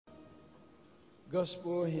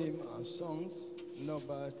Gospel Hymn and Songs,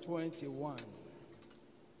 number 21.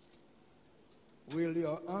 Will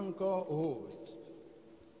your anchor hold?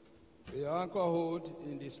 Will your anchor hold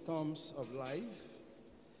in the storms of life?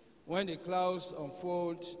 When the clouds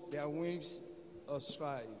unfold their wings of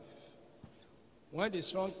strife, when the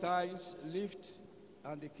strong tides lift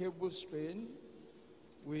and the cables strain,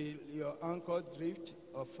 will your anchor drift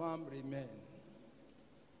or firm remain?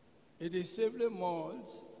 It is safely moored,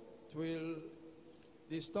 will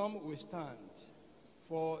the storm withstand,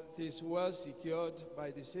 for it is well secured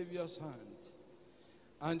by the Saviour's hand,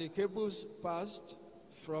 and the cables passed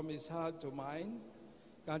from his heart to mine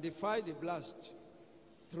can defy the blast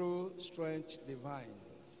through strength divine.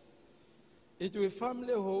 It will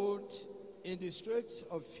firmly hold in the straits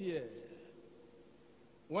of fear,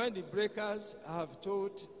 when the breakers have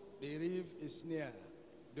told the reef is near,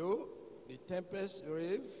 though the tempest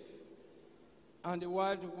rave and the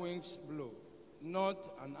wild winds blow,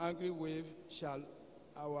 not an angry wave shall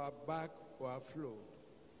our back overflow.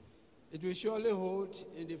 It will surely hold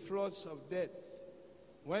in the floods of death,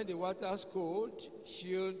 when the waters cold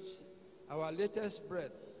shields our latest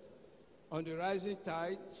breath. On the rising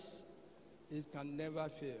tides, it can never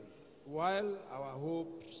fail, while our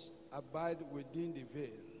hopes abide within the veil.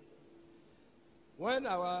 When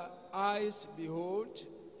our eyes behold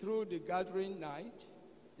through the gathering night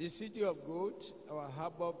the city of gold, our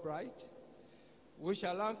harbor bright, we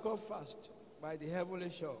shall anchor fast by the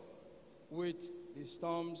heavenly shore, with the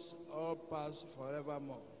storms all pass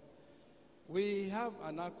forevermore. We have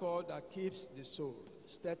an anchor that keeps the soul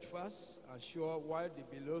steadfast and sure while the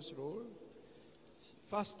billows roll,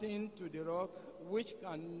 fastened to the rock which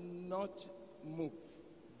cannot move,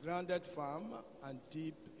 grounded firm and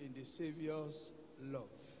deep in the Saviour's love.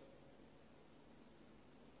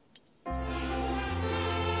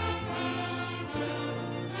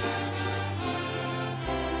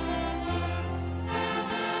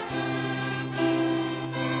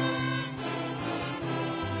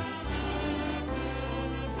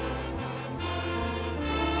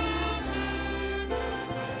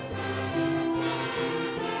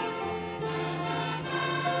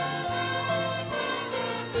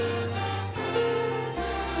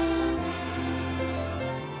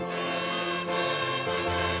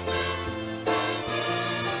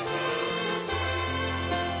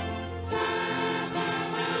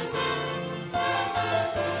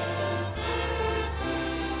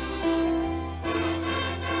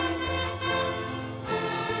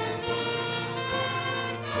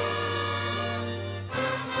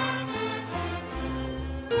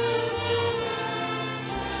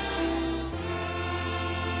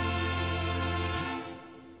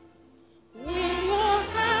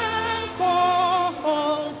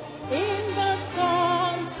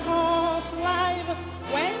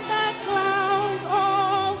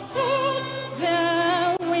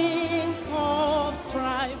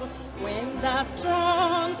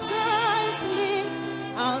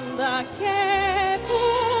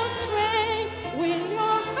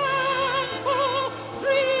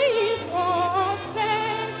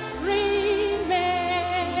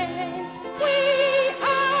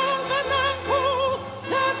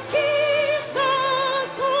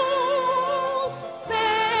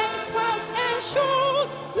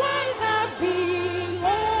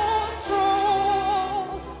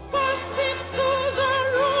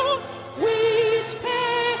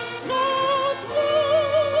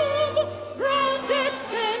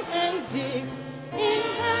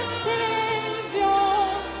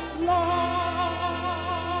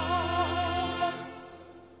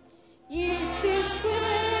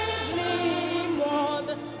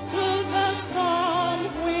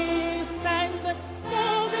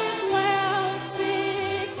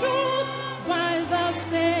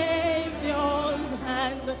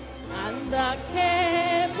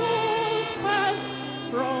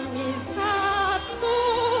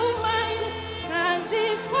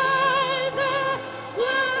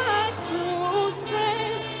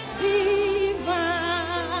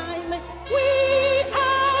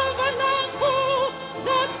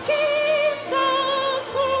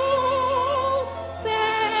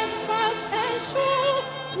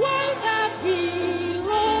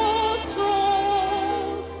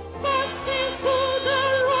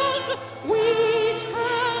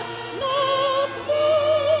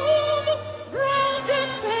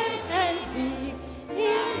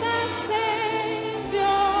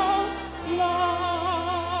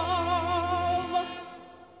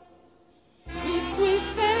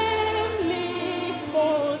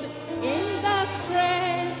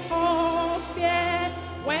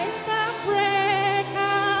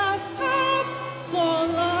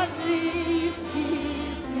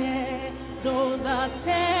 the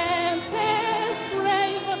tempest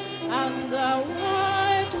rave and the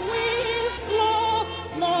wild winds blow,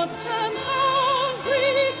 not an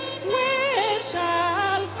hungry where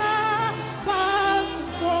shall our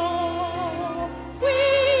go. We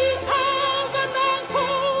have an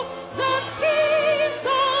anchor that keeps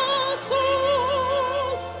the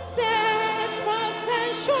soul steadfast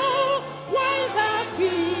and sure while the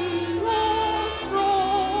billows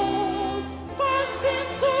roll. Fast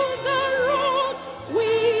into the road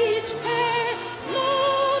which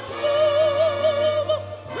cannot move,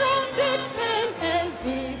 grounded firm and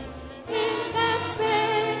deep in the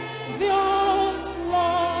Saviour's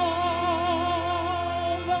love.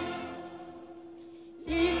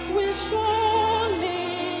 It will surely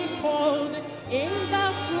hold in the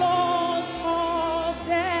flows of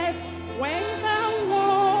death when the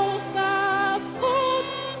waters could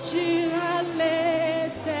chill our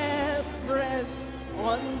latest breath.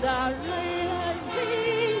 On the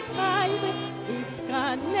rising tide, it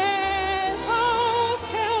can never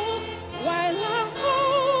fail, while our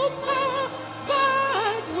hope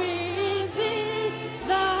abide within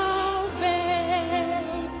the veil.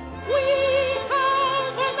 We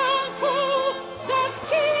have an anchor that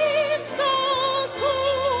keeps the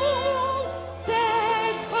soul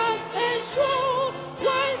steadfast and sure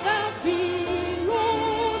while the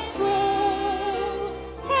billows roll.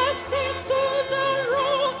 Fast into the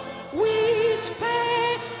road which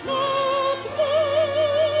cannot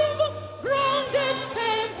move, grounded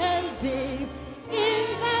firm and deep in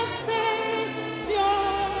the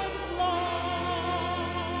Saviour's love.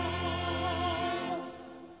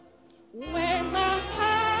 When our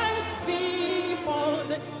eyes behold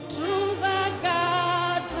through the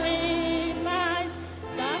gathering night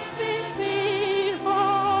the city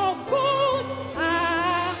of gold,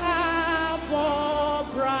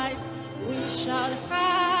 harbor bright, we shall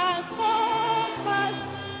hang fast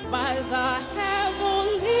by the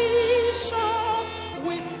heavenly shore,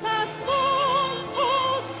 with the storms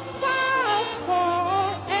all pass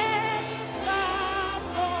forevermore.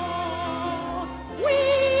 We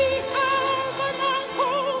have an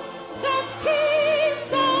anchor that keeps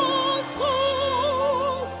the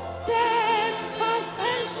soul steadfast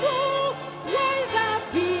and sure while the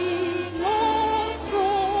billows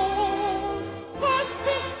roll. Fast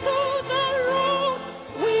into the road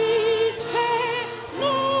which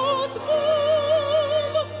cannot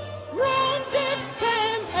move, grounded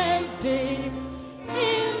firm and deep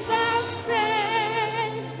in the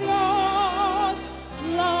Saviour's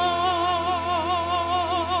love.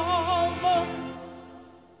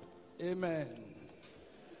 Amen.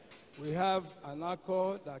 We have an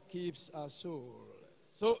anchor that keeps our soul.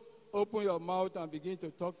 So open your mouth and begin to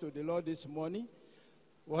talk to the Lord this morning.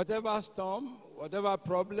 Whatever storm, whatever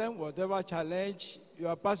problem, whatever challenge you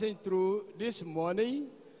are passing through this morning,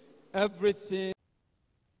 everything.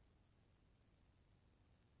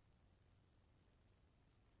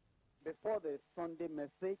 Before the Sunday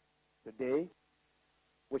message today,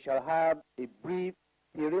 we shall have a brief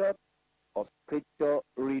period of scripture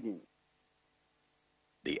reading.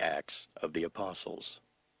 The Acts of the Apostles.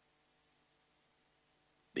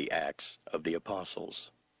 The Acts of the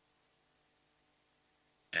Apostles.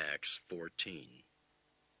 Acts 14.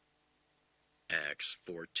 Acts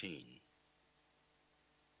 14.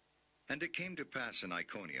 And it came to pass in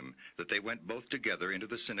Iconium that they went both together into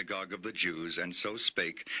the synagogue of the Jews, and so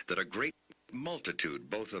spake, that a great multitude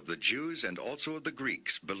both of the Jews and also of the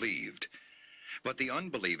Greeks believed. But the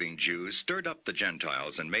unbelieving Jews stirred up the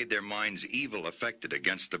Gentiles, and made their minds evil affected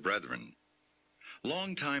against the brethren.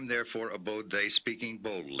 Long time therefore abode they, speaking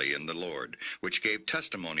boldly in the Lord, which gave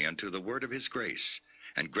testimony unto the word of his grace,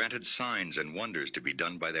 and granted signs and wonders to be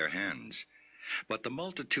done by their hands. But the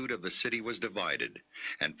multitude of the city was divided,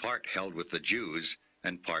 and part held with the Jews,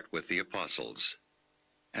 and part with the apostles.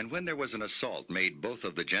 And when there was an assault made both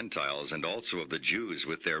of the Gentiles and also of the Jews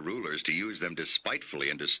with their rulers, to use them despitefully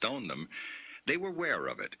and to stone them, they were ware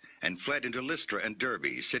of it, and fled into Lystra and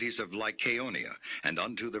Derbe, cities of Lycaonia, and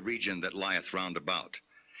unto the region that lieth round about.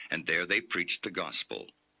 And there they preached the gospel.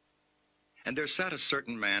 And there sat a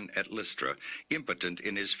certain man at Lystra, impotent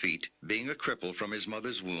in his feet, being a cripple from his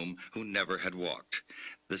mother's womb, who never had walked.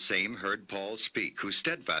 The same heard Paul speak, who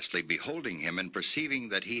steadfastly beholding him, and perceiving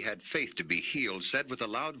that he had faith to be healed, said with a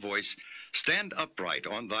loud voice, Stand upright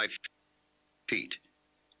on thy feet.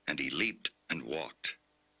 And he leaped and walked.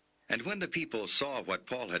 And when the people saw what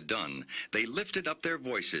Paul had done, they lifted up their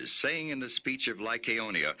voices, saying in the speech of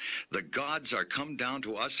Lycaonia, The gods are come down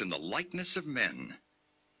to us in the likeness of men.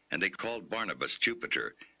 And they called Barnabas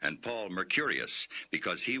Jupiter, and Paul Mercurius,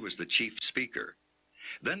 because he was the chief speaker.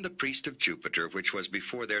 Then the priest of Jupiter, which was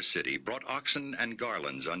before their city, brought oxen and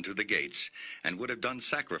garlands unto the gates, and would have done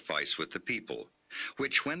sacrifice with the people.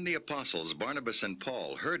 Which when the apostles Barnabas and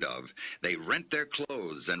Paul heard of, they rent their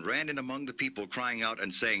clothes, and ran in among the people, crying out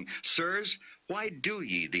and saying, Sirs, why do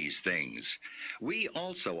ye these things? We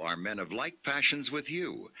also are men of like passions with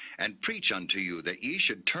you, and preach unto you that ye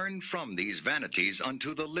should turn from these vanities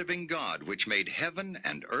unto the living God, which made heaven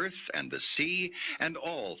and earth and the sea, and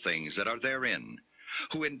all things that are therein,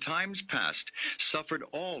 who in times past suffered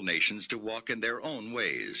all nations to walk in their own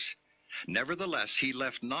ways. Nevertheless, he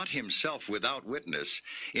left not himself without witness,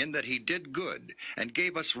 in that he did good, and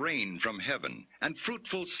gave us rain from heaven, and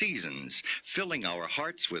fruitful seasons, filling our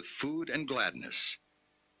hearts with food and gladness.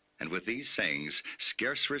 And with these sayings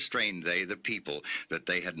scarce restrained they the people, that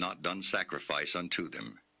they had not done sacrifice unto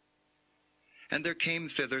them. And there came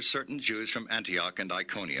thither certain Jews from Antioch and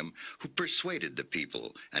Iconium, who persuaded the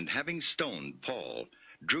people, and having stoned Paul,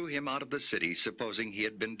 drew him out of the city, supposing he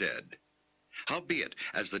had been dead. Howbeit,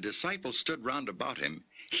 as the disciples stood round about him,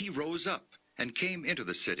 he rose up, and came into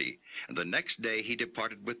the city, and the next day he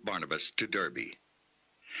departed with Barnabas to Derbe.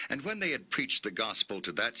 And when they had preached the gospel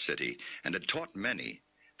to that city, and had taught many,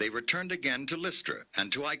 they returned again to Lystra,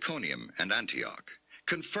 and to Iconium and Antioch,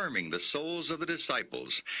 confirming the souls of the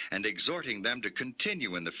disciples, and exhorting them to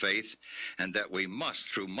continue in the faith, and that we must,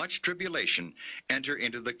 through much tribulation, enter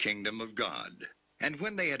into the kingdom of God. And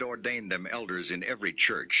when they had ordained them elders in every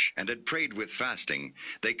church, and had prayed with fasting,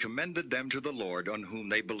 they commended them to the Lord, on whom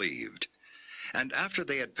they believed. And after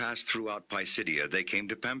they had passed throughout Pisidia, they came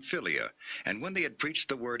to Pamphylia, and when they had preached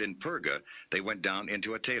the word in Perga, they went down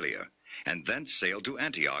into Attalia, and thence sailed to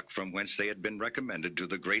Antioch, from whence they had been recommended to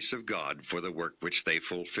the grace of God for the work which they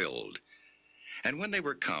fulfilled. And when they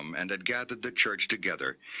were come and had gathered the church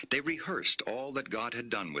together, they rehearsed all that God had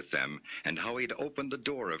done with them, and how he had opened the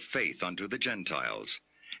door of faith unto the Gentiles.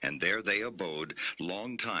 And there they abode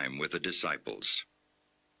long time with the disciples.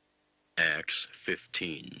 Acts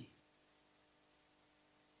 15.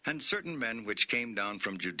 And certain men which came down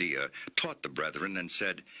from Judea taught the brethren, and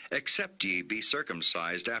said, Except ye be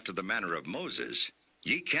circumcised after the manner of Moses,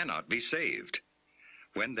 ye cannot be saved.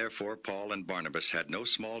 When therefore Paul and Barnabas had no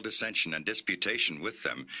small dissension and disputation with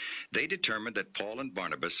them, they determined that Paul and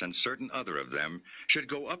Barnabas and certain other of them should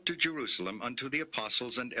go up to Jerusalem unto the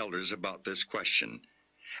apostles and elders about this question.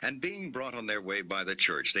 And being brought on their way by the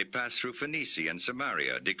church, they passed through Phoenicia and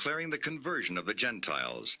Samaria, declaring the conversion of the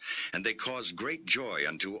Gentiles. And they caused great joy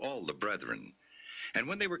unto all the brethren. And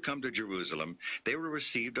when they were come to Jerusalem, they were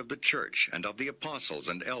received of the church and of the apostles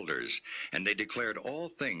and elders, and they declared all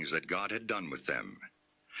things that God had done with them.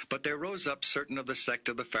 But there rose up certain of the sect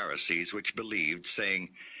of the Pharisees which believed,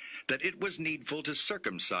 saying, that it was needful to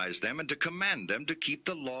circumcise them, and to command them to keep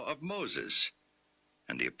the law of Moses.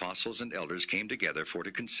 And the apostles and elders came together for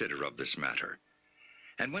to consider of this matter.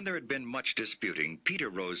 And when there had been much disputing, Peter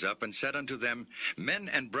rose up and said unto them, Men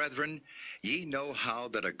and brethren, ye know how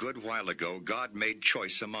that a good while ago God made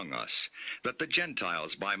choice among us, that the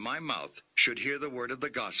Gentiles by my mouth should hear the word of the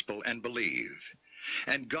gospel and believe.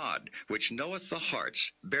 And God, which knoweth the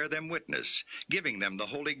hearts, bare them witness, giving them the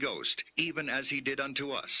Holy Ghost, even as he did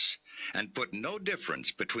unto us, and put no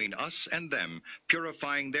difference between us and them,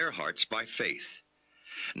 purifying their hearts by faith.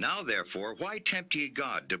 Now therefore, why tempt ye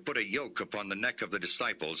God to put a yoke upon the neck of the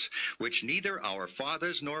disciples, which neither our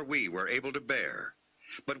fathers nor we were able to bear?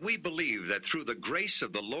 But we believe that through the grace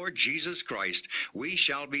of the Lord Jesus Christ we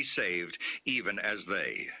shall be saved, even as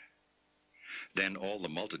they. Then all the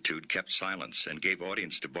multitude kept silence, and gave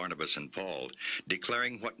audience to Barnabas and Paul,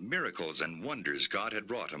 declaring what miracles and wonders God had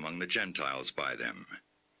wrought among the Gentiles by them.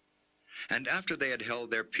 And after they had held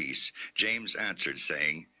their peace, James answered,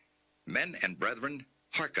 saying, Men and brethren,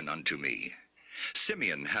 hearken unto me.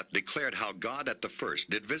 Simeon hath declared how God at the first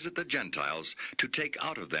did visit the Gentiles, to take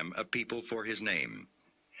out of them a people for his name.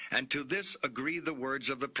 And to this agree the words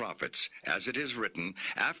of the prophets, as it is written,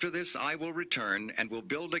 After this I will return, and will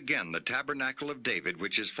build again the tabernacle of David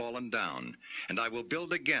which is fallen down, and I will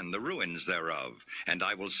build again the ruins thereof, and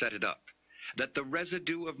I will set it up, that the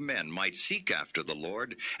residue of men might seek after the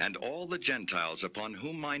Lord, and all the Gentiles upon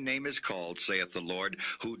whom my name is called, saith the Lord,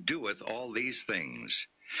 who doeth all these things.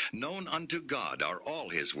 Known unto God are all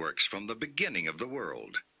his works from the beginning of the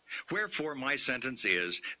world. Wherefore my sentence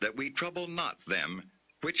is, that we trouble not them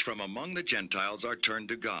which from among the Gentiles are turned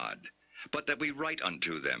to God, but that we write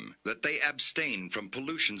unto them, that they abstain from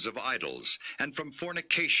pollutions of idols, and from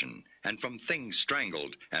fornication, and from things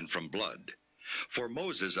strangled, and from blood. For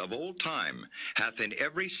Moses of old time hath in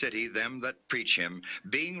every city them that preach him,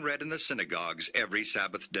 being read in the synagogues every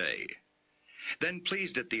Sabbath day. Then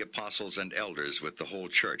pleased it the apostles and elders with the whole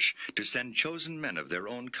church to send chosen men of their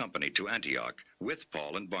own company to Antioch with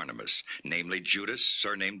Paul and Barnabas, namely Judas,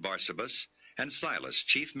 surnamed Barsabas, and Silas,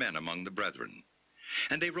 chief men among the brethren.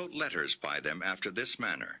 And they wrote letters by them after this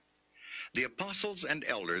manner: The apostles and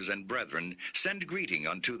elders and brethren send greeting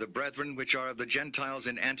unto the brethren which are of the Gentiles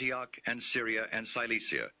in Antioch and Syria and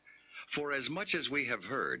Cilicia. For as much as we have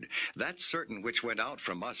heard, that certain which went out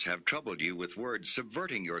from us have troubled you with words,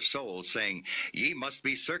 subverting your souls, saying, Ye must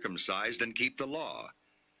be circumcised and keep the law,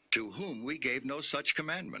 to whom we gave no such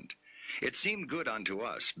commandment. It seemed good unto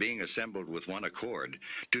us, being assembled with one accord,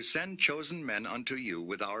 to send chosen men unto you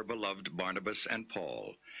with our beloved Barnabas and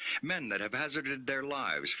Paul, men that have hazarded their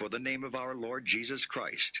lives for the name of our Lord Jesus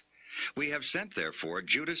Christ. We have sent therefore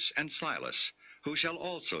Judas and Silas, who shall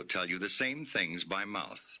also tell you the same things by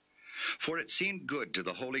mouth. For it seemed good to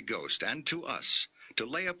the Holy Ghost and to us to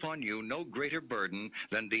lay upon you no greater burden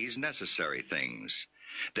than these necessary things,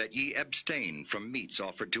 that ye abstain from meats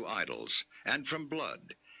offered to idols, and from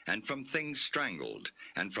blood, and from things strangled,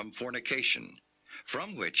 and from fornication,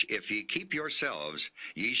 from which if ye keep yourselves,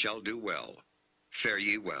 ye shall do well. Fare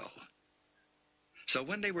ye well. So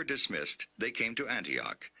when they were dismissed, they came to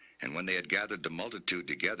Antioch, and when they had gathered the multitude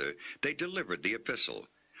together, they delivered the epistle,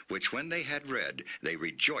 which when they had read, they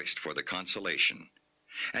rejoiced for the consolation.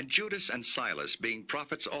 And Judas and Silas, being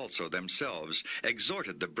prophets also themselves,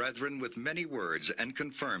 exhorted the brethren with many words, and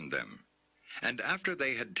confirmed them. And after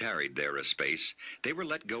they had tarried there a space, they were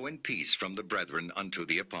let go in peace from the brethren unto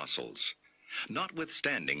the apostles.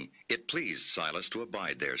 Notwithstanding, it pleased Silas to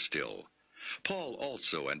abide there still. Paul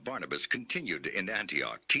also and Barnabas continued in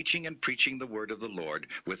Antioch, teaching and preaching the word of the Lord,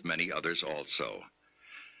 with many others also.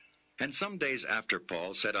 And some days after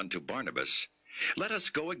Paul said unto Barnabas, Let us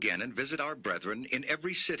go again and visit our brethren in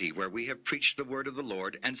every city where we have preached the word of the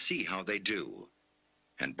Lord, and see how they do.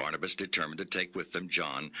 And Barnabas determined to take with them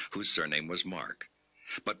John, whose surname was Mark.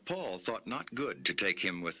 But Paul thought not good to take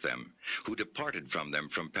him with them, who departed from them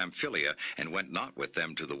from Pamphylia, and went not with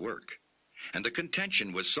them to the work. And the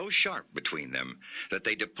contention was so sharp between them, that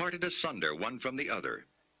they departed asunder one from the other.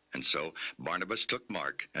 And so Barnabas took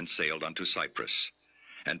Mark, and sailed unto Cyprus.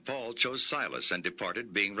 And Paul chose Silas, and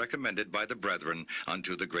departed, being recommended by the brethren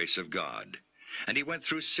unto the grace of God. And he went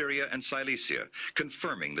through Syria and Cilicia,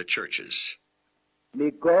 confirming the churches.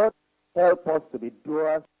 May God help us to be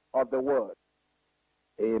doers of the word.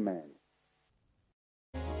 Amen.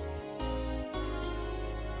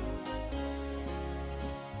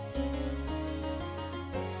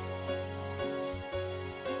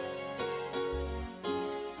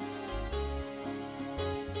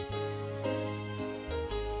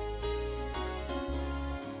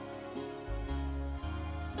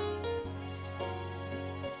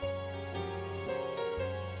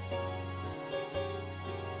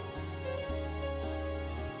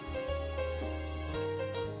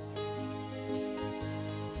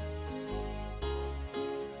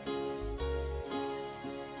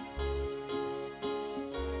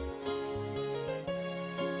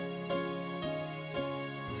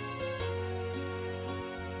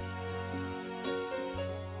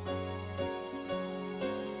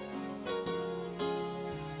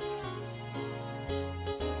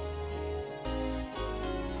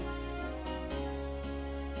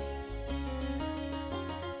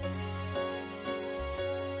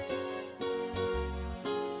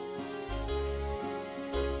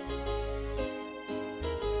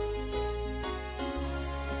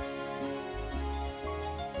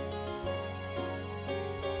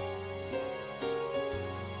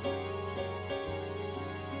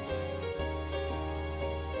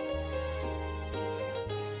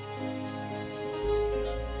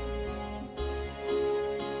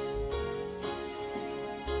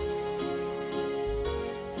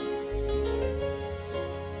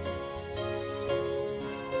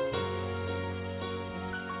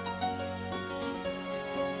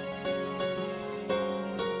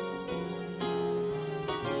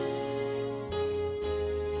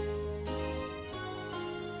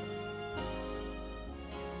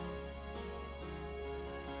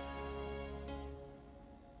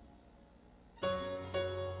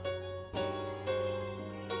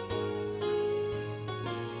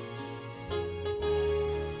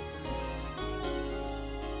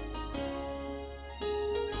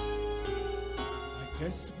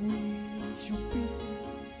 Guess we should pity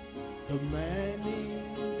the man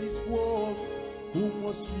in this world who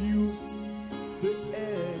must use the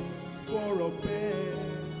earth for a bed.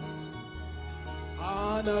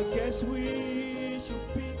 And I guess we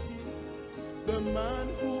should pity the man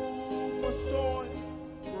who must toil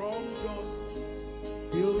from dawn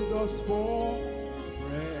till dusk for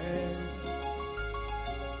bread.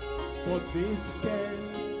 For this can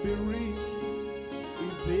be reached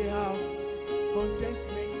if they have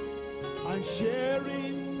contentment and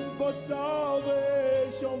sharing God's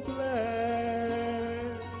salvation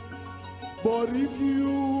plan. But if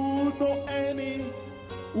you know any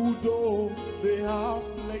who know they have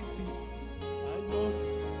plenty and lost,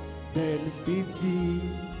 then pity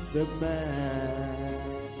the man.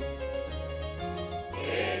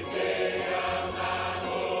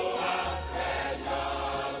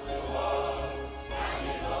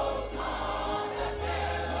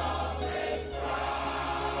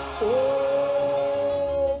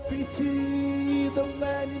 Oh, pity the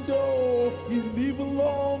man, though he live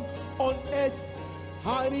long on earth,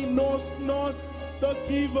 and he knows not the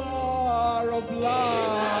giver of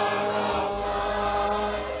life.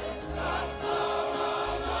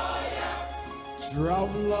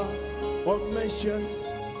 Traveler or merchant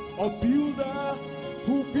or builder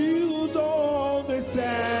who builds on the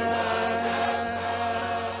sand.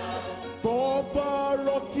 Pauper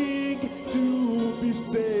or king to be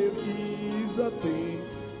saved is a thing.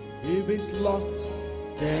 If it's lost,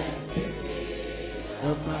 then pity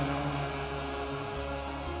the man.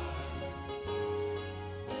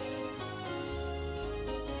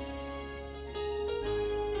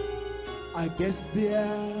 I guess there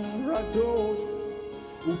are those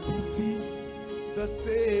who pity the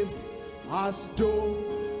saved as though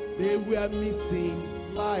they were missing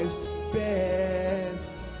life's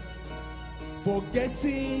best,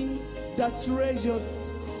 forgetting that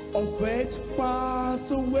treasures of earth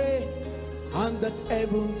pass away and that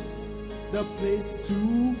heaven's the place to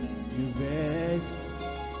invest.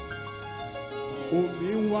 Oh,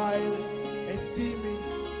 meanwhile, esteeming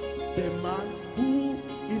the man who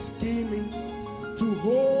is scheming to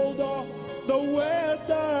hold on the wealth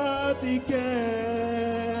that he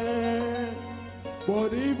can.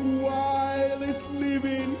 But if while he's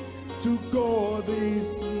living to God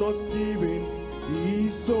is not giving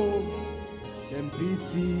his soul, then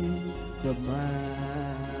pity the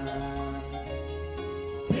man.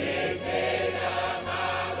 Pity the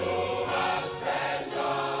man who has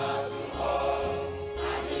treasures to hold,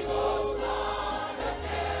 and he goes on the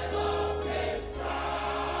path of his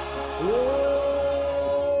pride.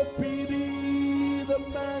 Oh, pity the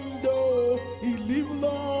man, though he live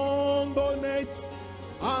long on earth,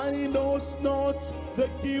 and he knows not the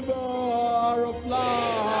giver of life.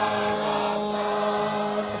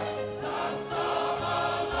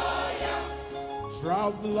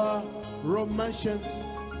 Traveler, merchant,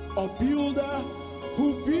 or builder who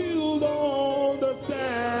build on the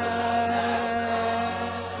sand.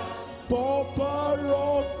 Pauper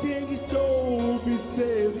or king to be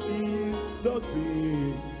saved is the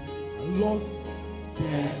thing. Lost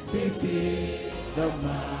can pity the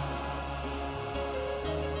man.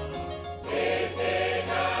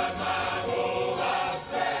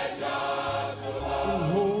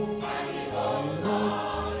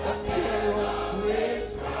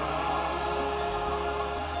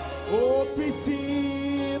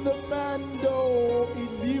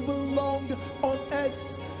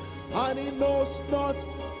 And he knows not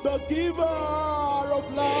the giver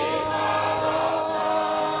of life.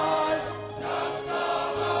 Doctor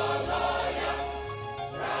or lawyer,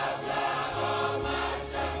 traveler or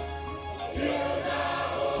merchant, builder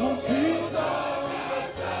who builds on the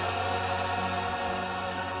sand.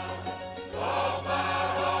 Pauper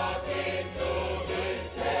or king to be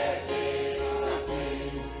saved is the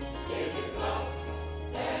thing. If it's lost,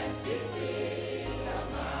 then pity the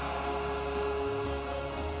man.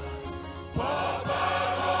 Pauper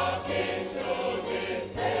or king to be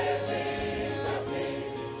saved is the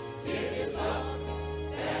thing. If it's lost,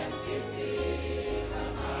 then pity the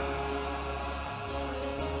man.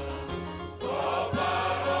 Pauper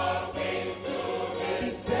or king to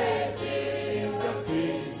be saved is the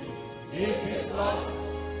thing. If it's lost,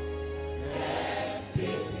 then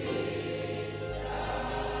pity the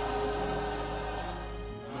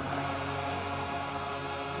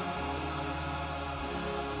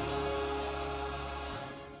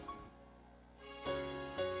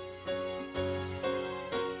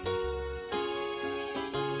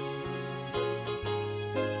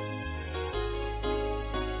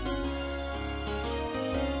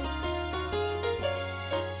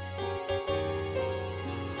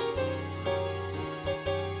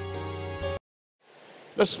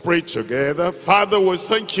Let's pray together. Father, we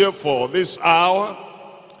thank you for this hour.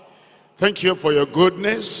 Thank you for your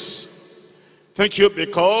goodness. Thank you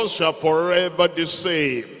because you are forever the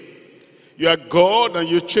same. You are God and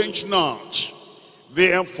you change not.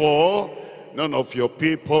 Therefore, none of your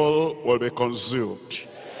people will be consumed.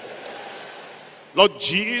 Lord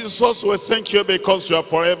Jesus, we thank you because you are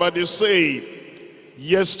forever the same.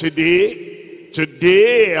 Yesterday,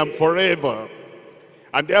 today, and forever.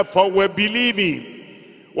 And therefore we're believing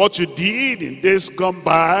what you did in days gone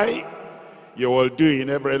by, you will do in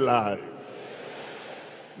every life.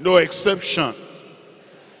 No exception.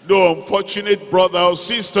 No unfortunate brother or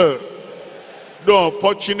sister. No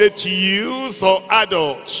unfortunate youth or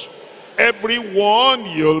adult. Everyone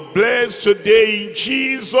you'll bless today in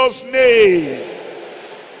Jesus' name.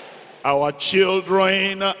 Our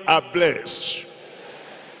children are blessed.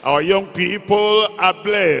 Our young people are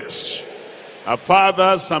blessed. Our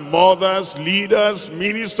fathers and mothers, leaders,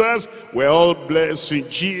 ministers, we're all blessed in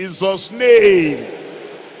Jesus' name.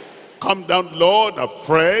 Come down, Lord,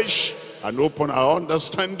 afresh and open our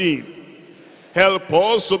understanding. Help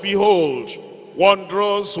us to behold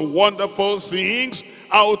wondrous, wonderful things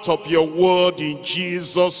out of your word in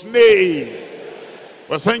Jesus' name.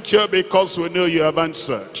 Well, thank you because we know you have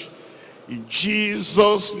answered. In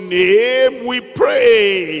Jesus' name we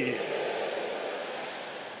pray.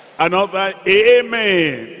 Another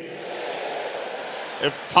amen.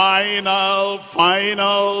 A final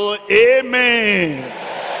amen.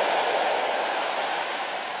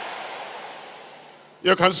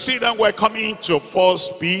 You can see that we're coming to 1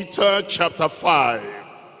 Peter chapter 5.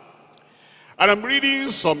 And I'm reading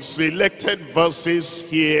some selected verses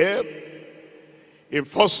here in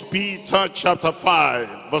 1 Peter chapter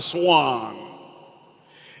 5, verse 1.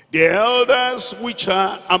 The elders which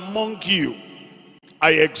are among you,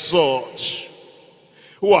 I exhort,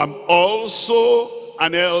 who am also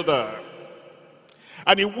an elder,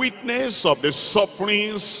 and a witness of the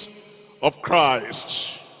sufferings of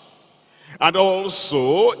Christ, and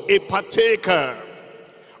also a partaker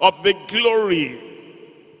of the glory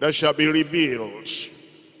that shall be revealed.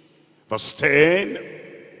 Verse 10,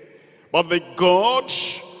 but the God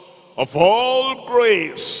of all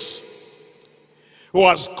grace, who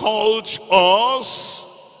has called us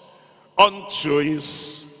unto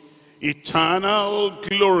his eternal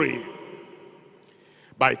glory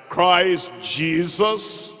by Christ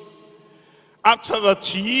Jesus, after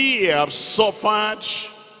that ye have suffered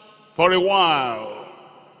for a while,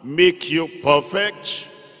 make you perfect,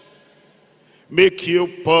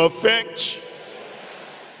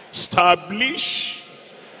 establish,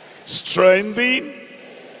 strengthen,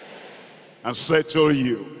 and settle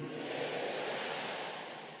you.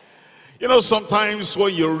 You know, sometimes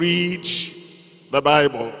when you read the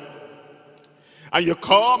Bible and you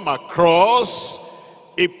come across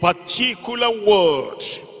a particular word,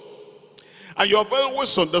 and you have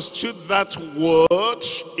always understood that word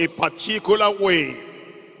a particular way.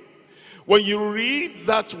 When you read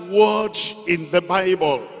that word in the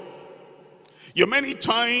Bible, you many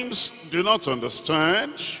times do not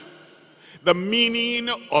understand the meaning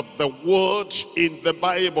of the word in the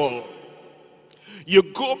Bible. You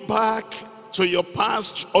go back to your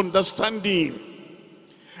past understanding,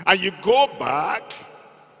 and you go back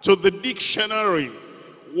to the dictionary.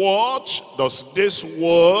 What does this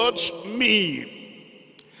word mean?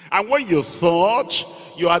 And when you thought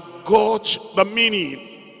you had got the meaning,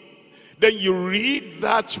 then you read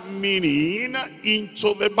that meaning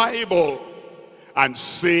into the Bible and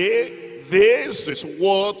say, this is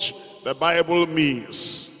what the Bible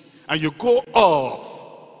means. And you go off.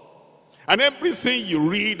 And everything you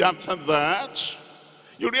read after that,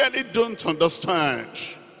 you really don't understand.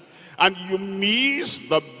 And you miss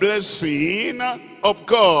the blessing of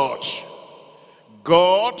God.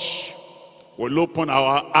 God will open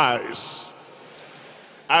our eyes.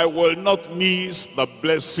 I will not miss the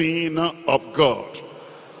blessing of God.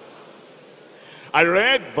 I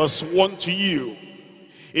read verse 1 to you.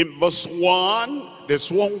 In verse 1,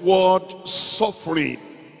 there's one word, suffering.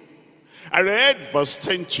 I read verse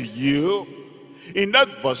 10 to you. In that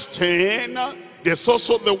verse 10, there's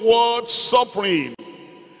also the word suffering.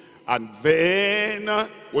 And then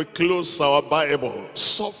we close our Bible.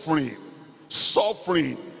 Suffering,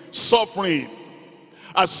 suffering, suffering.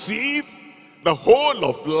 As if the whole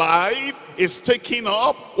of life is taken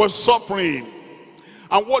up with suffering.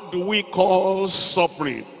 And what do we call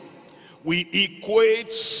suffering? We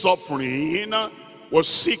equate suffering with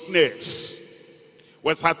sickness,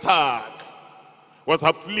 with attack, with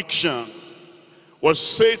affliction, with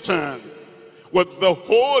Satan, with the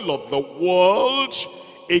whole of the world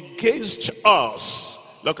against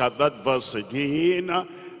us. Look at that verse again.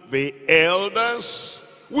 The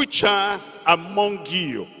elders which are among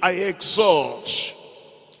you, I exhort,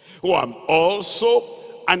 who am also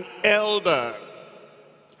an elder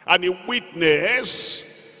and a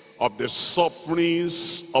witness of the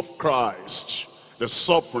sufferings of Christ. The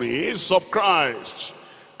sufferings of Christ.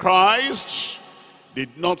 Christ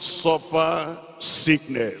did not suffer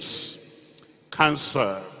sickness,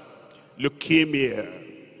 cancer,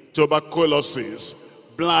 leukemia, tuberculosis,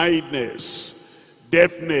 blindness,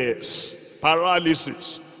 deafness,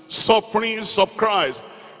 paralysis, sufferings of Christ.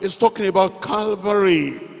 It's talking about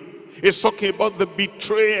Calvary. It's talking about the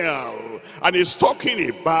betrayal. And it's talking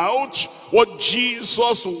about what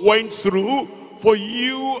Jesus went through for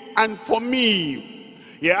you and for me.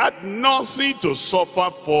 He had nothing to suffer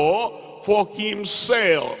for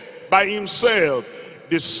himself, by himself.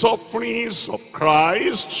 The sufferings of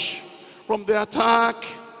Christ from the attack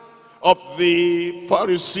of the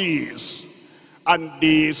Pharisees and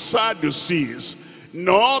the Sadducees.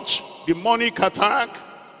 Not demonic attack,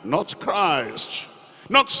 not Christ.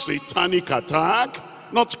 Not satanic attack,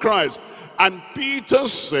 not Christ. And Peter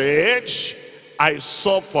said, I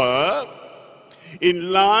suffer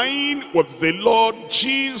in line with the Lord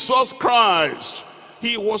Jesus Christ.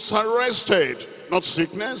 He was arrested, not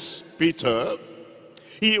sickness, Peter.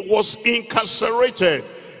 He was incarcerated,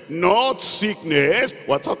 not sickness.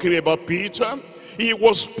 We're talking about Peter. He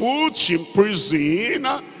was put in prison,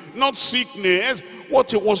 not sickness.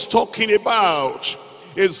 What he was talking about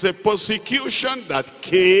is the persecution that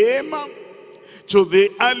came to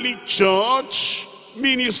the early church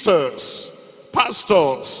ministers,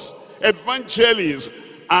 pastors, evangelists,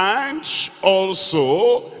 and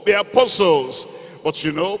also the apostles. But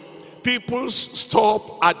you know, people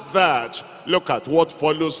stop at that. Look at what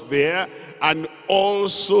follows there. And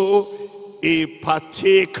also a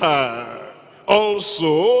partaker.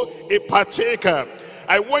 Also a partaker.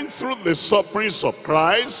 I went through the sufferings of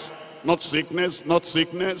Christ. Not sickness, not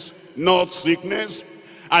sickness, not sickness.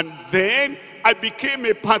 And then I became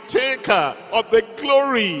a partaker of the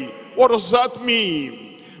glory. What does that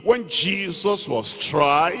mean? When Jesus was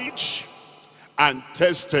tried and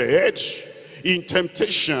tested in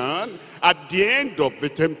temptation, at the end of the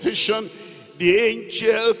temptation, the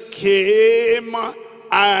angel came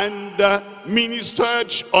and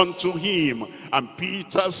ministered unto him. And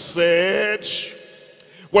Peter said,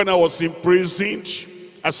 when I was imprisoned,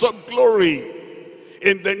 I saw glory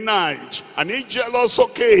in the night. An angel also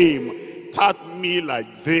came, tapped me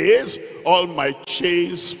like this. All my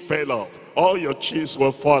chains fell off. All your chains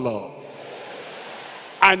will fall off.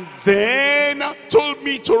 And then told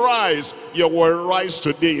me to rise. You will rise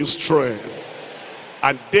today in strength.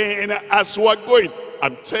 And then as we were going,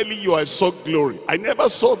 I'm telling you, I saw glory. I never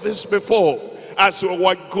saw this before. As we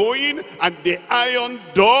were going and the iron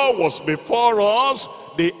door was before us,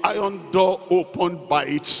 the iron door opened by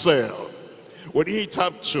itself. We didn't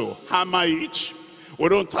have to hammer it. We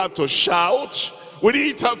don't have to shout. We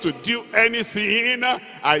didn't have to do anything.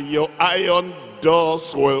 And your iron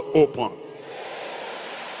doors will open.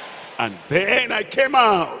 And then I came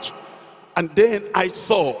out. And then I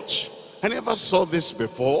thought, I never saw this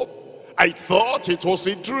before. I thought it was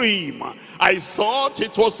a dream. I thought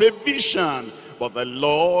it was a vision. But the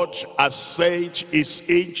Lord has sent his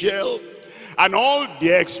angel. And all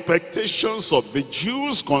the expectations of the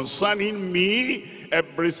Jews concerning me,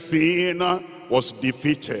 everything was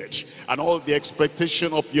defeated. And all the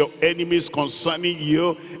expectation of your enemies concerning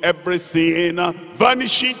you, everything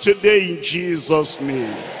vanishing today in Jesus'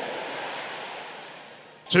 name.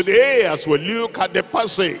 Today, as we look at the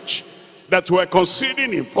passage that we're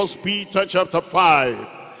considering in 1 Peter chapter 5,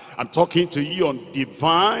 I'm talking to you on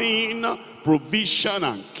divine provision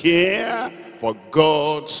and care for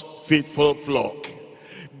God's faithful flock.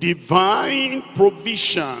 Divine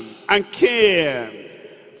provision and care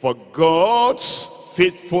for God's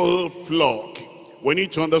faithful flock. We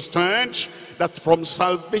need to understand that from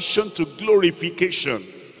salvation to glorification,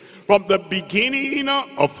 from the beginning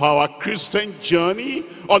of our Christian journey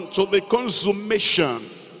until the consummation,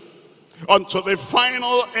 until the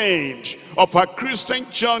final end of our Christian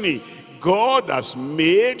journey, God has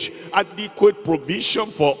made adequate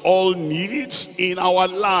provision for all needs in our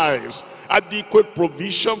lives. Adequate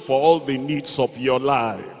provision for all the needs of your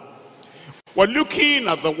life. We're looking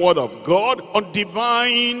at the word of God on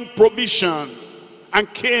divine provision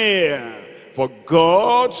and care for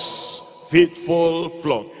God's faithful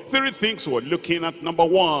flock. Three things we're looking at. Number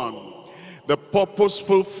one, the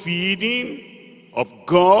purposeful feeding of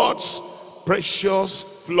God's precious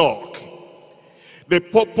flock. The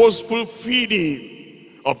purposeful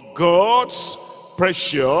feeding of God's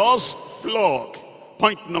precious flock.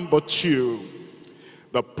 Point number two,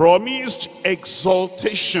 the promised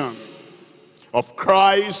exaltation of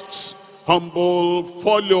Christ's humble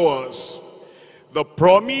followers. The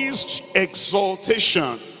promised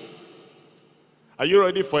exaltation. Are you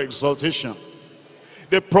ready for exaltation?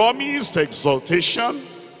 The promised exaltation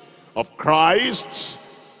of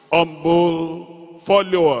Christ's humble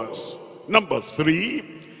followers. Number 3,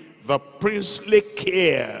 the priestly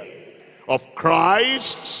care of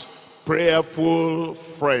Christ's prayerful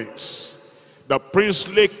friends. The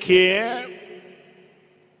priestly care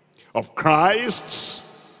of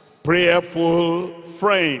Christ's prayerful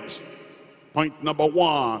friends. Point number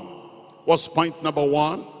 1. What's point number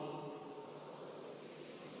 1?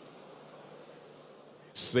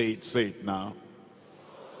 Say it now.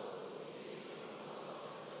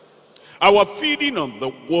 Our feeding on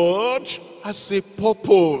the word has a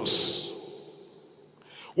purpose.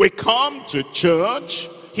 We come to church,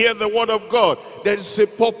 hear the word of God. There is a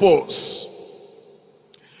purpose.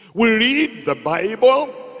 We read the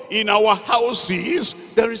Bible in our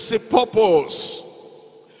houses. There is a purpose.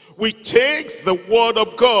 We take the word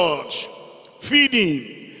of God,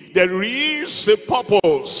 feeding. There is a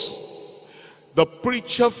purpose. The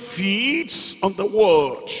preacher feeds on the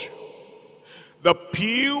word. The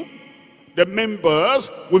pew, the members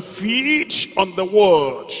will feed on the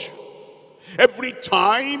word. Every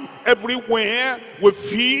time, everywhere, we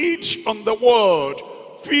feed on the word.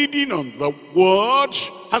 Feeding on the word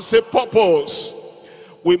has a purpose.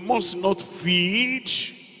 We must not feed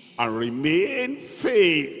and remain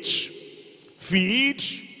faint. Feed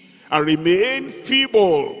and remain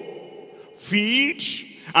feeble. Feed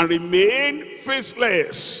and remain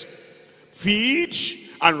faithless. Feed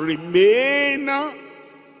and remain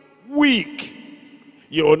weak.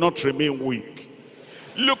 You will not remain weak.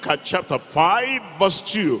 Look at chapter 5 verse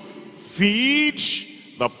 2. Feed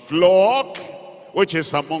the flock which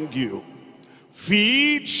is among you.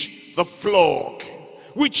 Feed the flock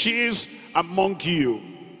which is among you.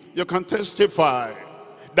 You can testify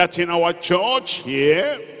that in our church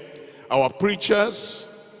here, our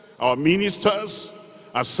preachers, our ministers,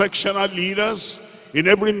 our sectional leaders, in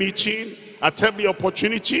every meeting, at every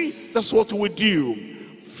opportunity, that's what we do.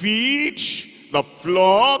 Feed the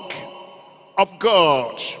flock of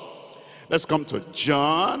God. Let's come to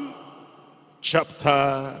John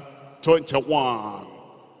chapter 21.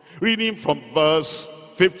 Reading from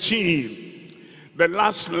verse 15. The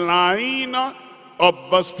last line of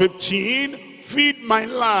verse 15, feed my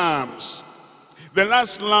lambs. The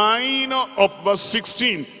last line of verse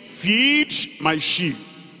 16, feed my sheep.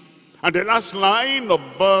 And the last line of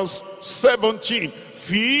verse 17,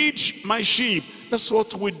 feed my sheep. That's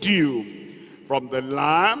what we do. From the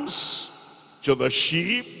lambs to the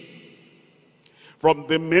sheep, from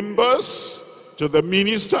the members to the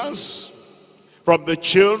ministers, from the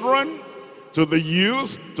children to the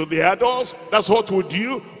youth to the adults. That's what we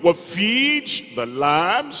do. We feed the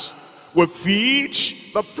lambs, we feed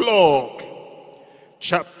the flock.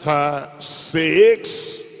 Chapter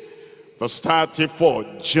 6 verse 34.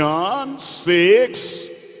 John 6,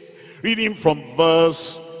 reading from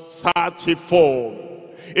verse 34.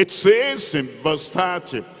 It says in verse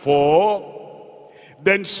 34,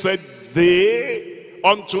 then said they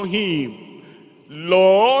unto him,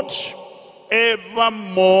 Lord,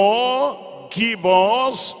 evermore give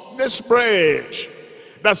us this bread.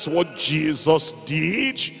 That's what Jesus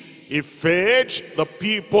did. He fed the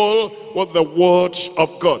people with the word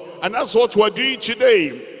of God. And that's what we're doing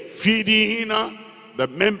today. Feeding the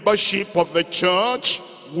membership of the church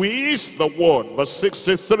with the word. Verse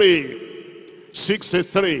 63.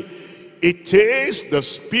 63. It is the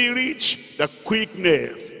spirit that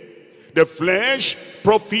quickeneth. The flesh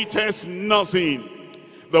profiteth nothing.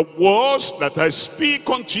 The words that I speak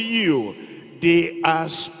unto you, they are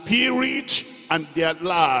spirit and they are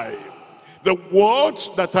life. The words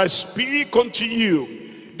that I speak unto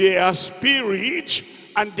you, they are spirit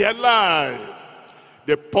and they are life.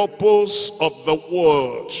 The purpose of the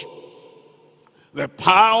word, the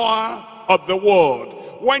power of the word.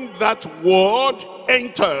 When that word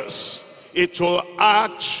enters, it will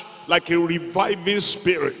act like a reviving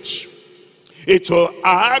spirit. It will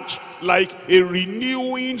act like a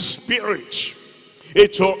renewing spirit.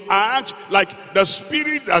 It will act like the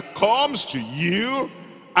spirit that comes to you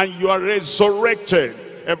and you are resurrected.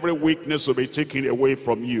 Every weakness will be taken away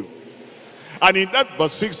from you. And in that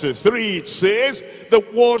verse 63 it says, the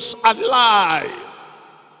words are alive.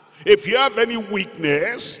 If you have any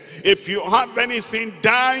weakness, if you have anything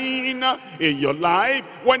dying in your life,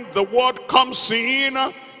 when the word comes in,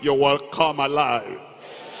 you will come alive.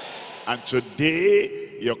 And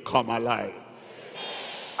today, you come alive.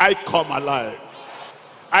 I come alive.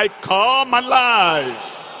 I come alive.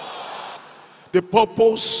 The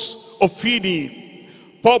purpose of feeding,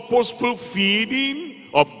 purposeful feeding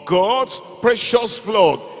of God's precious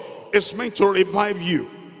flock is meant to revive you.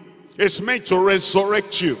 It's meant to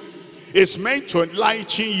resurrect you. It's meant to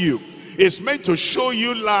enlighten you. It's meant to show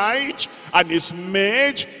you light And it's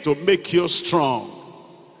made to make you strong.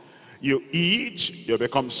 You eat, you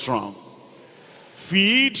become strong.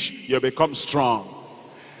 Feed, you become strong.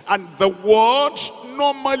 And the word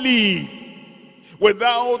normally,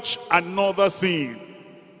 without another thing.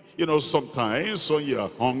 You know, sometimes when you're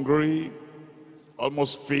hungry,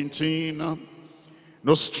 almost fainting,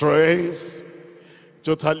 no stress,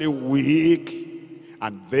 totally weak,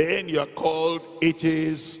 and then you're called, it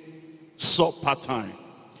is supper time,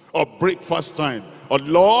 or breakfast time, or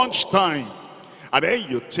lunch time. And then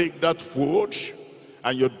you take that food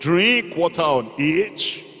and you drink water on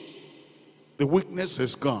it, the weakness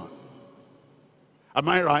is gone. Am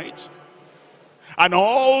I right? And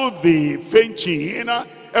all the fainting,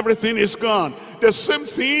 everything is gone. The same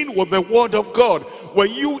thing with the word of God.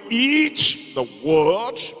 When you eat the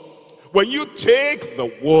word, when you take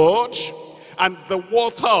the word, and the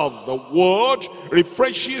water of the word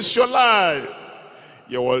refreshes your life,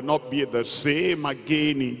 you will not be the same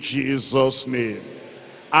again in Jesus' name.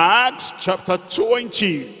 Acts chapter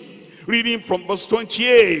 20, reading from verse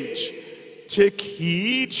 28. Take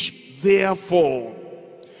heed therefore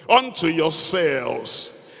unto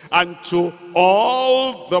yourselves and to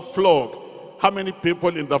all the flock. How many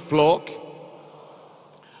people in the flock?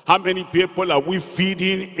 How many people are we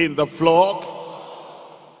feeding in the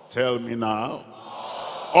flock? Tell me now.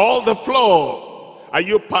 All the flock. Are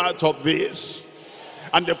you part of this?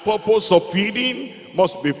 And the purpose of feeding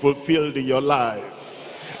must be fulfilled in your life.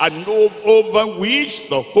 And over which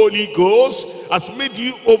the Holy Ghost has made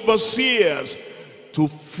you overseers to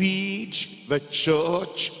feed the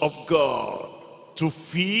church of God. To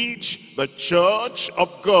feed the church of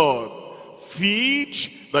God. Feed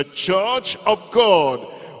the church of God,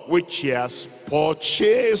 which he has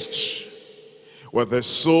purchased with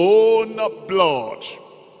his own blood.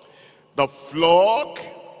 The flock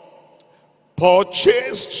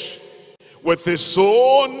purchased with his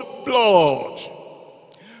own blood.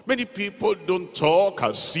 Many people don't talk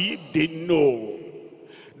as if they know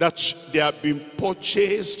that they have been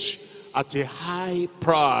purchased at a high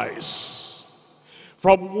price.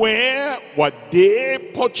 From where were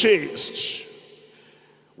they purchased?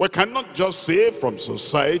 We cannot just say from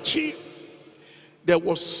society. There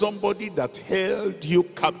was somebody that held you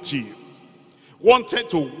captive, wanted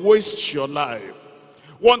to waste your life,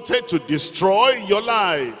 wanted to destroy your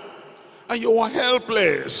life, and you were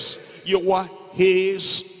helpless. You were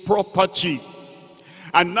his property.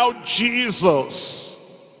 And now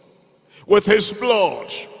Jesus, with his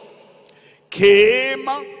blood, came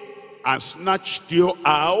and snatched you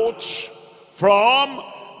out from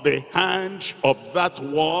the hand of that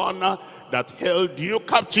one that held you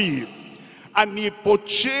captive. And he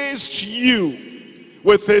purchased you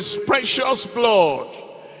with his precious blood.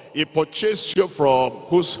 He purchased you from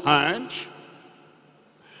whose hand?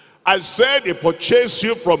 I said he purchased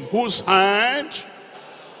you from whose hand?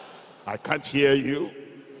 I can't hear you.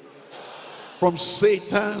 From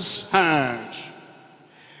Satan's hand.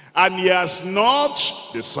 And he has not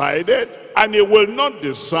decided, and he will not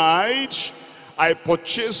decide, I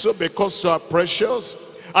purchase you because you are precious,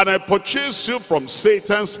 and I purchase you from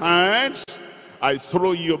Satan's hands, I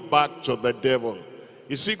throw you back to the devil.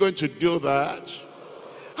 Is he going to do that?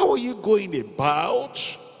 How are you going about?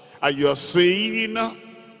 And you are saying,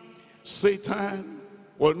 Satan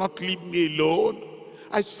will not leave me alone.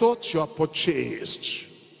 I thought you are purchased.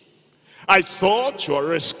 I thought you are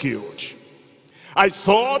rescued. I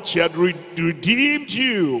thought he had redeemed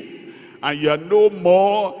you, and you are no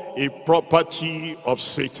more a property of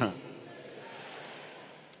Satan.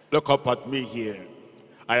 Look up at me here.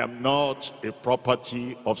 I am not a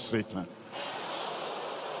property of Satan.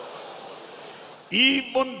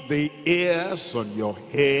 Even the hairs on your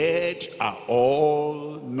head are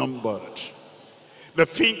all numbered. The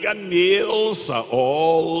fingernails are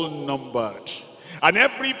all numbered. And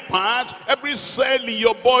every part, every cell in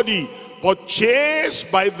your body,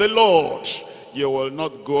 purchased by the Lord, you will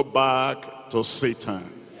not go back to Satan.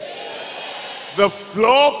 The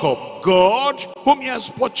flock of God, whom he has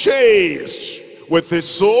purchased with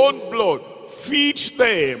his own blood, feed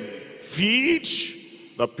them. Feed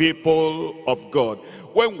the people of God.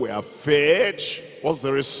 When we are fed, what's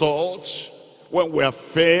the result? When we are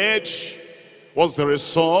fed, what's the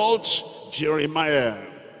result? Jeremiah,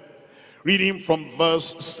 reading from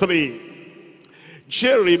verse 3.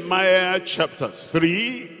 Jeremiah chapter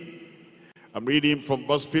 3, I'm reading from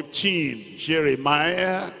verse 15.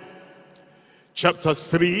 Jeremiah chapter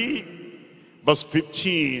 3, verse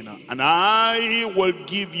 15. And I will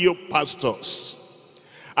give you pastors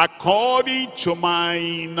according to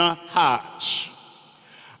mine heart.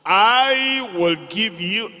 I will give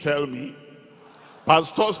you, tell me,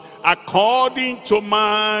 Pastors, according to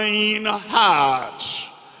mine heart.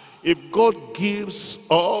 If God gives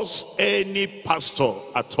us any pastor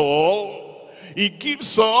at all, he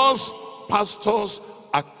gives us pastors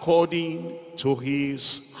according to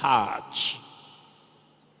his heart.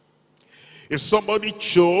 If somebody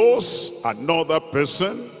chose another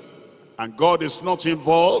person and God is not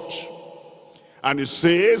involved, and he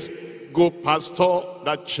says, go pastor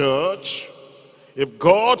that church, if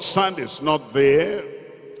God's hand is not there,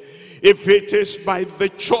 if it is by the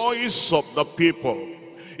choice of the people,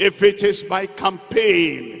 if it is by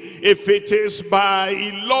campaign, if it is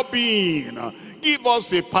by lobbying, give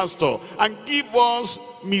us a pastor and give us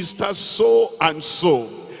Mr. So-and-so.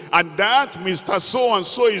 And that Mr.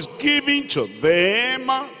 So-and-so is giving to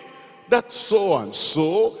them, that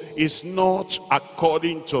so-and-so is not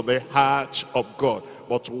according to the heart of God.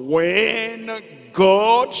 But when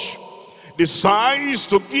God decides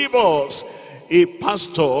to give us a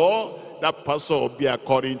pastor, that pastor will be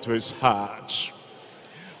according to his heart.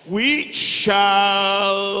 We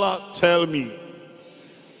shall, tell me,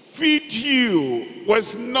 feed you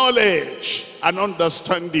with knowledge and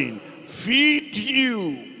understanding. Feed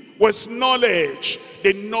you with knowledge,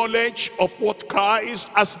 the knowledge of what Christ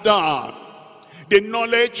has done, the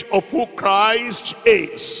knowledge of who Christ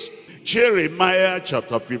is. Jeremiah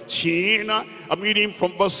chapter 15, I'm reading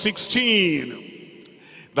from verse 16.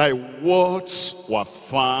 Thy words were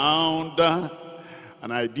found,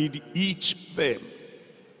 and I did eat them.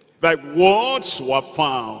 Thy words were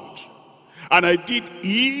found, and I did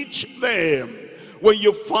eat them. When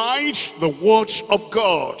you find the words of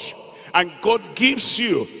God, and God gives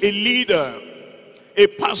you a leader, a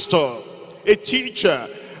pastor, a teacher,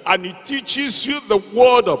 and he teaches you the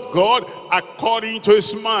word of God according to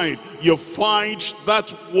his mind, you find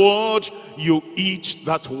that word, you eat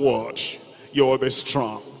that word, you will be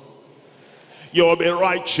strong, you will be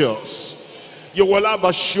righteous, you will have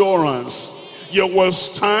assurance, you will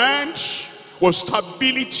stand with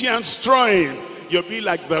stability and strength, you'll be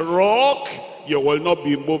like the rock, you will not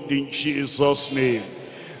be moved in Jesus' name.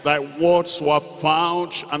 Thy words were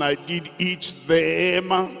found, and I did eat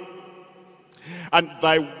them. And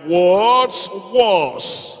thy words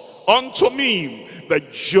was unto me the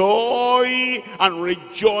joy and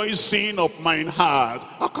rejoicing of mine heart.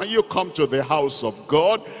 How can you come to the house of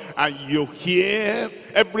God and you hear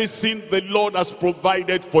everything the Lord has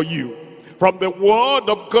provided for you from the word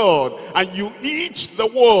of God, and you eat the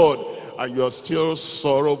word, and you're still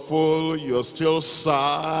sorrowful, you're still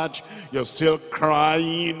sad, you're still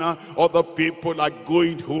crying, other people are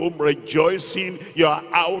going home rejoicing, you're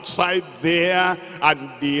outside there, and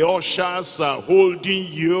the ushers are holding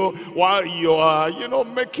you while you are,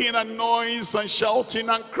 making a noise and shouting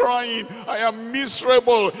and crying, I am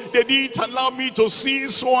miserable, they didn't allow me to see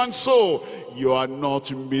so-and-so. You are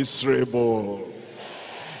not miserable.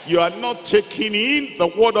 You are not taking in the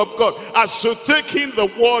word of God. As you take in the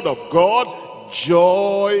word of God,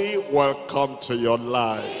 joy will come to your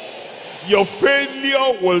life. Your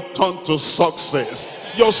failure will turn to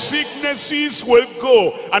success. Your sicknesses will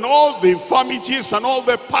go, and all the infirmities and all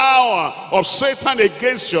the power of Satan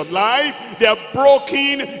against your life, they are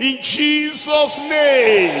broken in Jesus'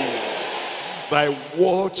 name. Thy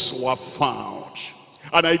words were found,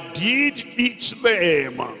 and I did eat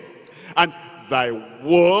them, and thy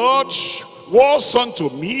word was unto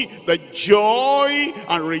me the joy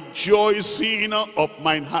and rejoicing of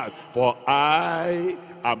mine heart. For I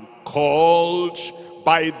am called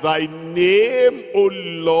by thy name, O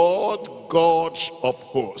Lord God of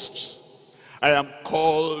hosts. I am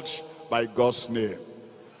called by God's name.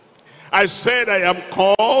 I said I am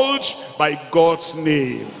called by God's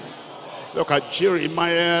name. Look at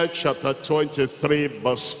Jeremiah chapter 23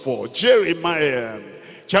 verse 4. Jeremiah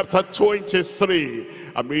chapter 23,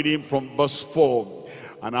 I'm reading from verse 4.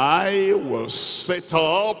 And I will set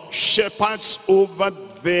up shepherds over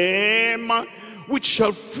them, which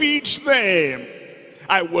shall feed them.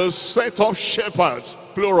 I will set up shepherds,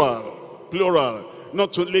 plural,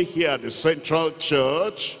 not only here at the central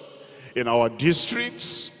church, in our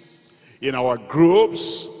districts, in our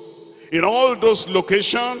groups, in all those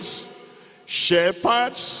locations,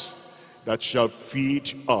 shepherds that shall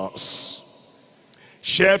feed us.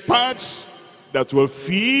 Shepherds that will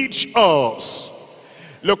feed us.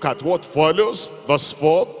 Look at what follows, verse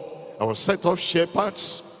 4. I will set up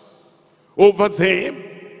shepherds over them,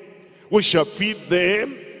 we shall feed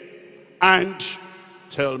them, and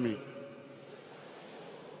tell me,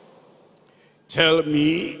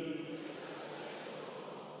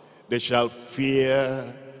 they shall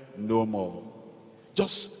fear no more.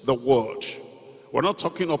 Just the word. We're not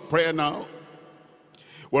talking of prayer now.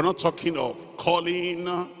 We're not talking of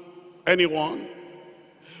calling anyone.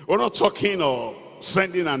 We're not talking of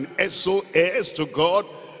sending an SOS to God,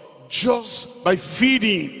 just by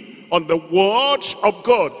feeding on the word of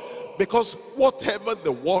God. Because whatever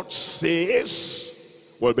the word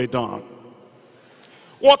says will be done.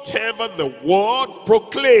 Whatever the word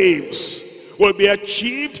proclaims will be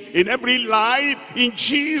achieved in every life in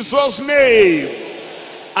Jesus' name.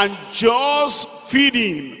 And just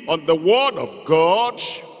feeding on the word of God,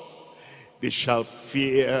 they shall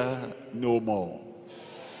fear no more.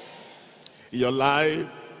 In your life,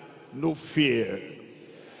 no fear.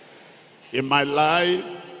 In my life,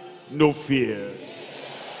 no fear.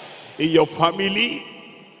 In your family,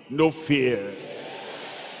 no fear.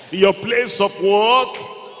 In your place of work,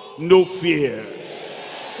 no fear.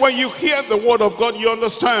 When you hear the word of God, you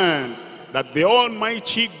understand that the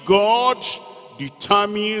Almighty God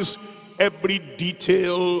determines every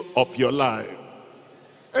detail of your life.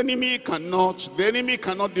 The enemy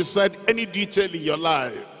cannot decide any detail in your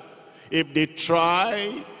life. If they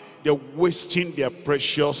try, they're wasting their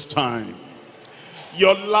precious time.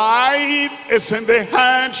 Your life is in the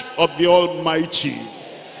hand of the Almighty.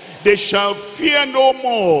 They shall fear no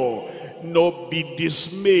more, nor be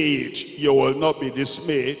dismayed. You will not be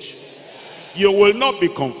dismayed. You will not be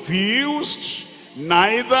confused,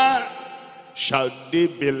 neither shall they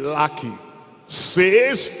be lacking,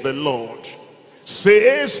 says the Lord.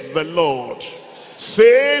 Says the Lord.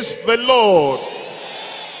 Says the Lord.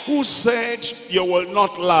 Who said you will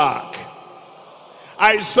not lack?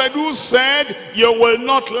 I said, who said you will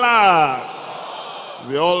not lack?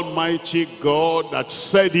 The Almighty God that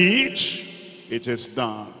said it, it is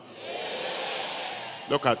done.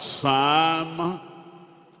 Look at Psalm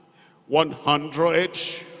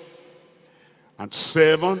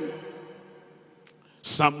 107.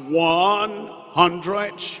 Psalm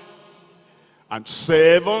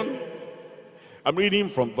 107. I'm reading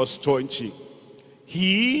from verse 20.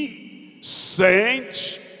 He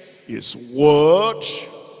sent his word.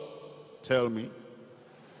 Tell me.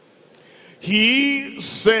 He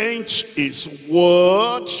sent his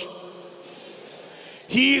word.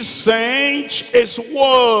 He sent his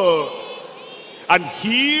word and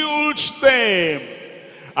healed them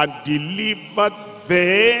and delivered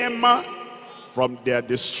them from their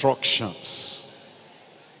destructions.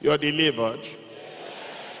 You're delivered.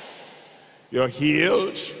 You're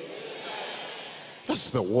healed. That's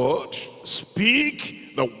the word.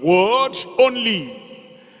 Speak the word only,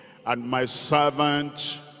 and my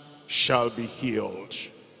servant shall be healed.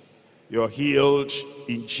 You're healed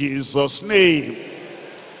in Jesus' name.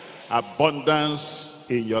 Abundance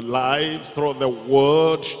in your life through the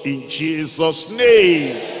word in Jesus'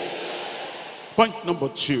 name. Point number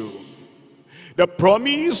 2. The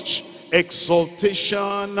promised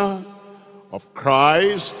exaltation of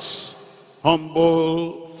Christ's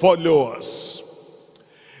humble followers.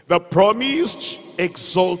 The promised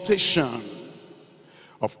exaltation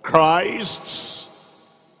of Christ's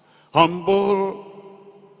humble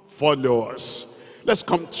followers. Let's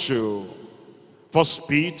come to 1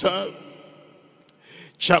 Peter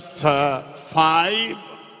chapter 5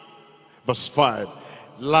 verse 5.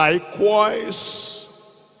 Likewise,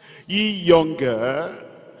 ye younger,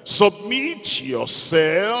 submit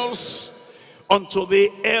yourselves unto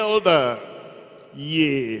the elder.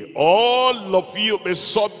 Yea, all of you be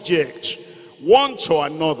subject one to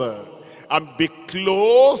another, and be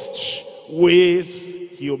clothed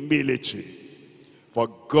with humility. For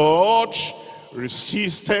God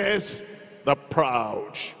resisteth the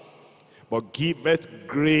proud, but giveth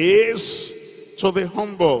grace to the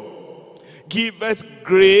humble. Giveth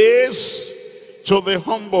grace to the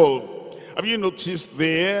humble. Have you noticed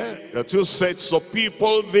there are two sets of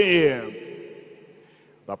people there?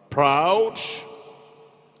 The proud,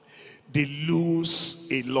 they lose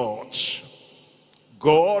a lot.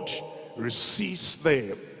 God resists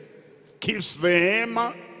them, keeps them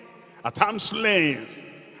at arm's length,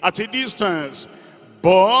 at a distance.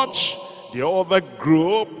 But the other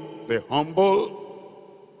group, the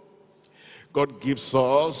humble, God gives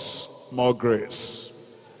us more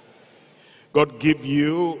grace. God give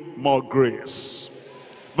you more grace.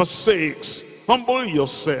 Verse 6, humble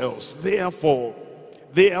yourselves, therefore,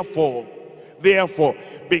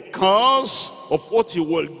 because of what he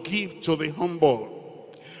will give to the humble,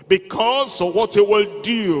 because of what he will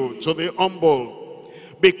do to the humble,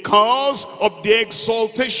 because of the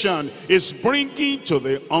exaltation is bringing to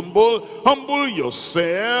the humble. Humble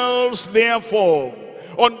yourselves, therefore,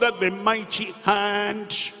 under the mighty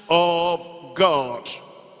hand of God.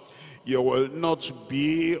 You will not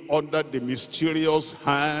be under the mysterious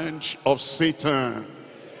hand of Satan.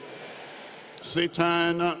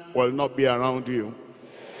 Satan will not be around you.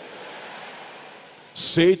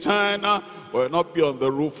 Satan will not be on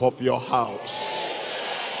the roof of your house.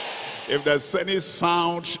 If there's any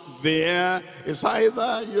sound there, it's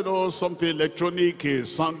either, something electronic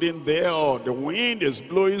is sounding there, or the wind is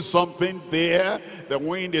blowing something there. The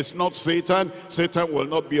wind is not Satan. Satan will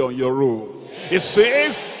not be on your roof. It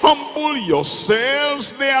says, humble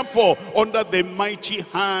yourselves, therefore, under the mighty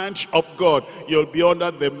hand of God. You'll be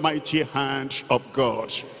under the mighty hand of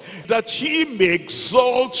God, that he may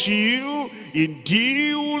exalt you in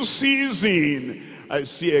due season. I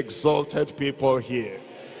see exalted people here.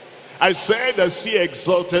 I said I see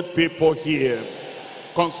exalted people here.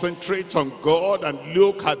 Concentrate on God and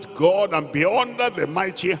look at God and be under the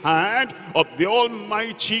mighty hand of the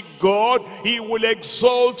Almighty God. He will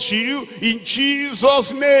exalt you in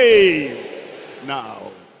Jesus' name.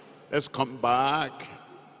 Now, let's come back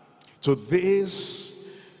to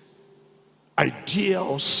this idea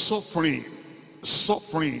of suffering.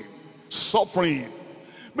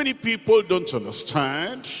 Many people don't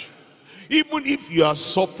understand. Even if you are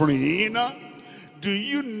suffering, do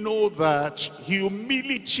you know that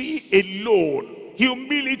humility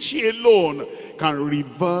alone can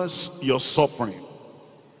reverse your suffering?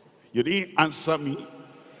 You didn't answer me.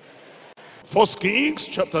 1 Kings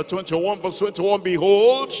chapter 21 verse 21,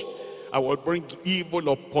 behold, I will bring evil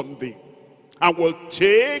upon thee, and will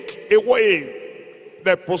take away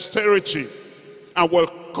the posterity, and will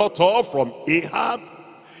cut off from Ahab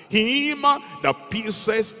him that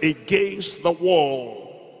pieces against the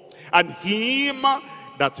wall, and him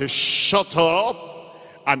that is shut up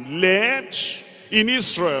and left in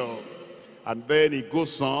Israel. And then he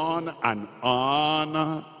goes on and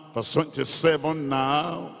on. Verse 27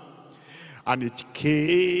 now. And it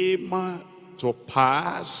came to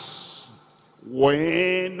pass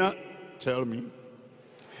when, tell me,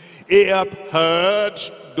 Ahab heard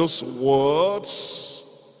those words,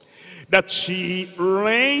 that he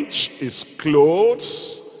rent his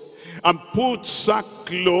clothes and put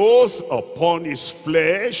sackcloth upon his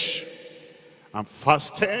flesh, and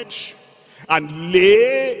fasted and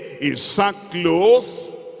lay in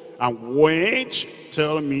sackcloth and went,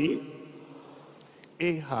 tell me,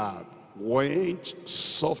 Ahab went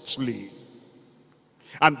softly,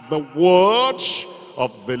 and the word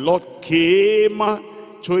of the Lord came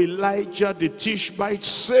to Elijah the Tishbite,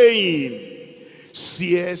 saying,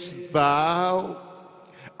 seest thou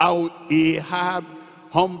how Ahab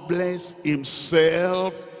humbleth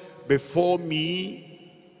himself before me?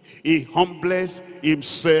 He humbleth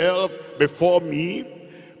himself before me.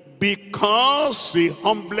 Because he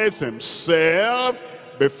humbleth himself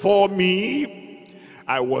before me,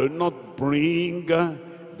 I will not bring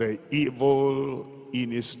the evil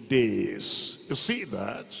in his days. You see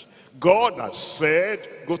that? God has said,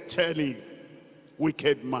 go tell him,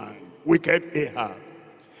 wicked man, wicked Ahab,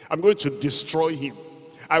 I'm going to destroy him.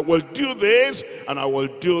 I will do this and I will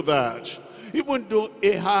do that. Even though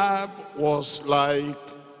Ahab was like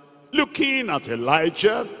looking at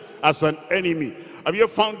Elijah as an enemy. Have you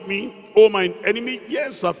found me, oh mine enemy?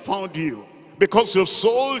 Yes, I found you, because you've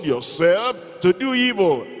sold yourself to do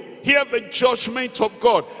evil. Hear the judgment of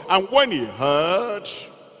God. And when he heard,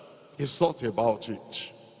 he thought about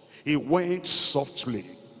it. He went softly,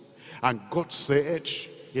 and God said,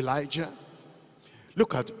 Elijah,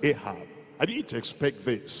 look at Ahab. I didn't expect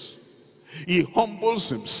this. He humbles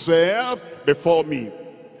himself before me.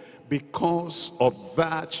 Because of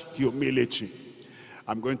that humility,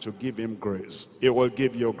 I'm going to give him grace. He will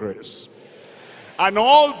give you grace. And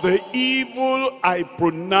all the evil I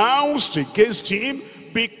pronounced against him,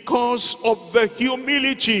 because of the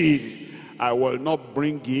humility, I will not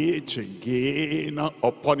bring it again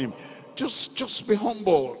upon him. Just be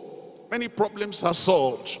humble. Many problems are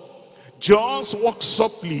solved. Just walk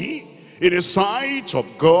softly in the sight of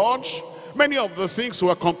God. Many of the things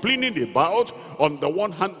we're complaining about, on the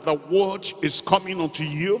one hand, the word is coming unto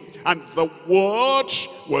you, and the word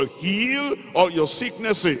will heal all your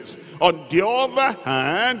sicknesses. On the other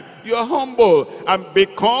hand, you're humble, and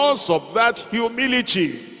because of that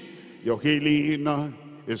humility, your healing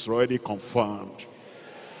is already confirmed.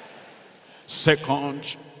 2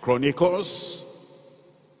 Chronicles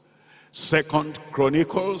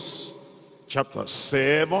chapter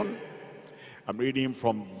 7. I'm reading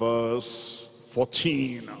from verse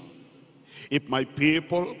 14. If my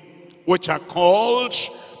people, which are called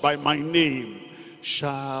by my name,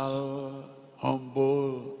 shall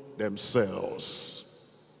humble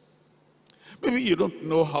themselves. Maybe you don't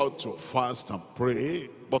know how to fast and pray,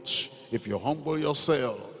 but if you humble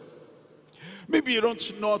yourself. Maybe you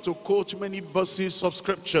don't know how to quote many verses of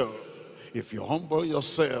scripture. If you humble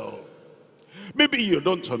yourself. Maybe you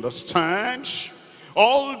don't understand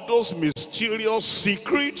all those mysterious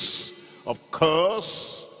secrets of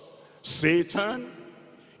curse, Satan,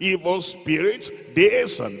 evil spirits,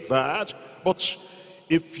 this and that. But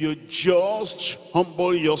if you just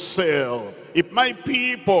humble yourself, if my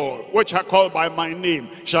people, which are called by my name,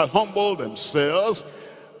 shall humble themselves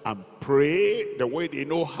and pray the way they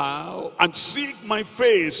know how, and seek my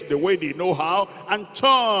face the way they know how, and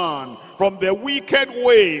turn from their wicked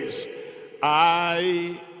ways,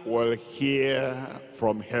 I will hear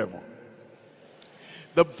from heaven.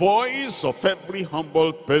 The voice of every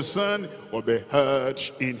humble person will be heard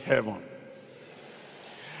in heaven.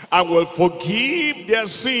 I will forgive their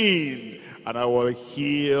sin, and I will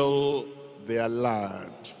heal their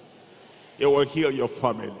land. It will heal your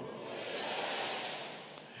family.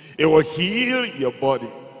 It will heal your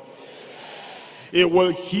body. It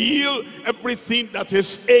will heal everything that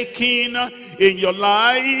is aching in your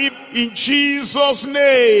life in Jesus'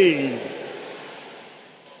 name.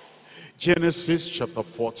 Genesis chapter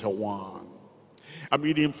 41. I'm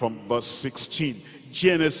reading from verse 16.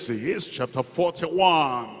 Genesis chapter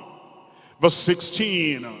 41, verse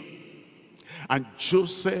 16. And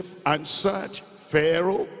Joseph answered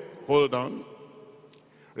Pharaoh. Hold on.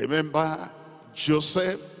 Remember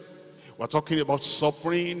Joseph? We're talking about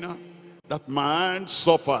suffering. That man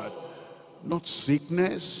suffered, not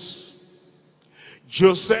sickness.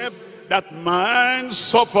 Joseph, that man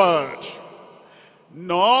suffered,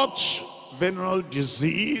 not venereal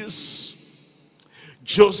disease.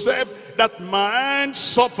 Joseph, that man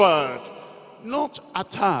suffered, not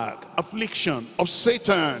attack, affliction of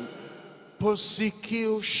Satan,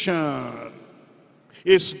 persecution.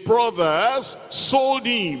 His brothers sold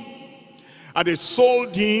him, and they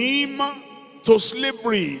sold him to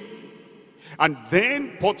slavery. And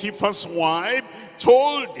then Potiphar's wife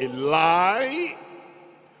told a lie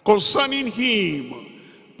concerning him.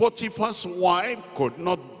 Potiphar's wife could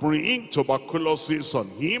not bring tuberculosis on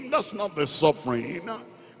him. That's not the suffering.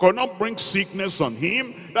 Could not bring sickness on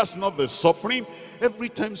him. That's not the suffering. Every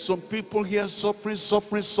time some people hear suffering,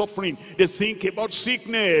 suffering, suffering, they think about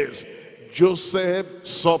sickness. Joseph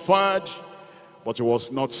suffered, but he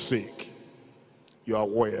was not sick. You are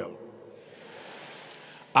well.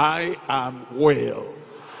 I am well.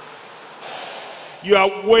 You are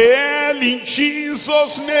well in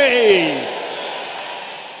Jesus' name.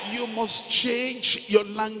 You must change your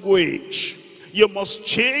language. You must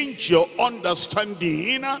change your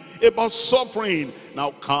understanding about suffering.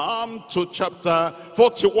 Now come to chapter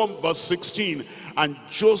 41 verse 16. And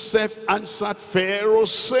Joseph answered Pharaoh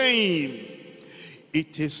saying,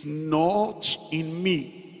 it is not in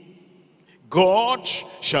me. God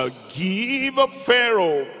shall give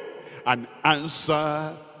Pharaoh an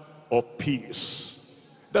answer of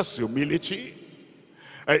peace. That's humility.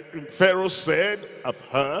 Pharaoh said, I've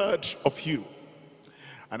heard of you,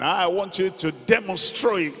 and I want you to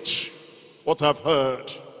demonstrate what I've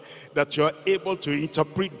heard, that you're able to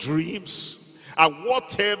interpret dreams, and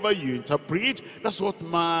whatever you interpret, that's what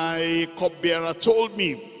my cupbearer told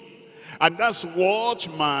me. And that's what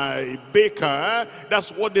my baker,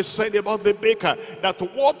 that's what they said about the baker, that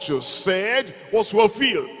what you said was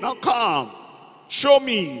fulfilled. Now come, show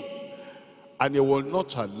me. And he will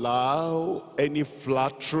not allow any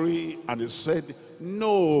flattery. And he said,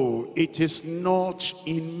 no, it is not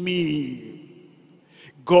in me.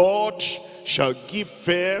 God shall give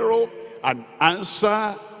Pharaoh an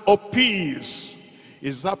answer of peace.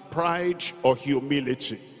 Is that pride or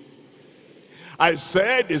humility? I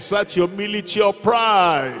said, is that humility or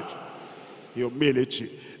pride?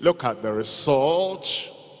 Humility. Look at the result.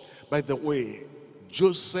 By the way,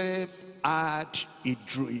 Joseph had a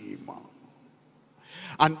dream.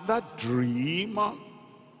 And that dream,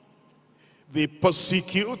 the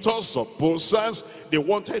persecutors, opposers, they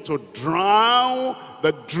wanted to drown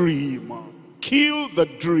the dream. Kill the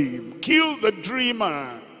dream. Kill the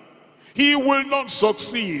dreamer. He will not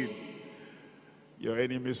succeed. Your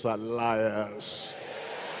enemies are liars.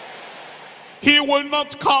 He will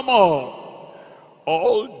not come up.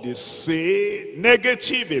 All they say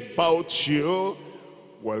negative about you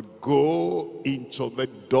will go into the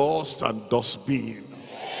dust and dustbin.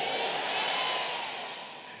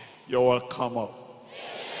 You will come up.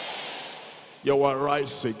 You will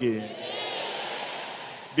rise again.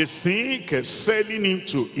 They think sailing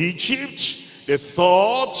into Egypt, they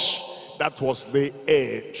thought that was the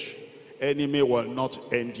end. Enemy will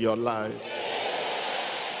not end your life.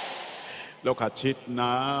 Look at it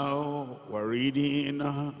now. We're reading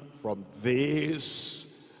from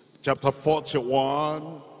this chapter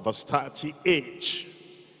 41 verse 38.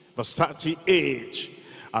 Verse 38.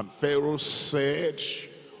 And Pharaoh said,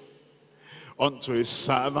 unto his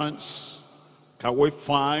servants. Can we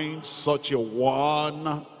find such a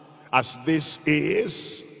one as this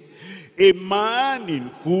is? A man in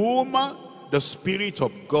whom the Spirit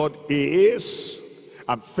of God is.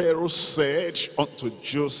 And Pharaoh said unto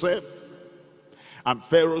Joseph, and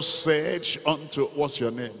Pharaoh said unto, what's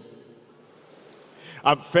your name?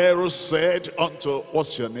 And Pharaoh said unto,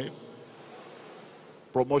 what's your name?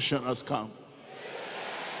 Promotion has come.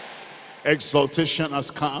 Exaltation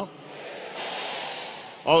has come.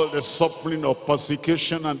 All the suffering of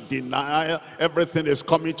persecution and denial, everything is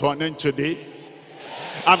coming to an end today.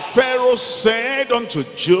 And Pharaoh said unto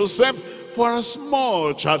Joseph, for as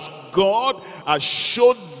much as God has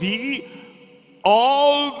showed thee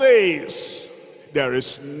all this, there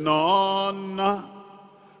is none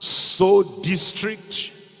so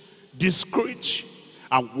discreet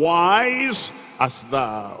and wise as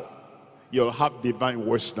thou. You'll have divine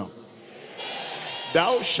wisdom.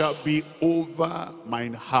 Thou shalt be over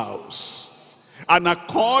mine house, and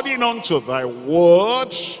according unto thy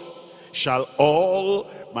word shall all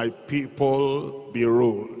my people be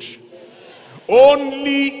ruled.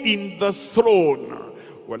 Only in the throne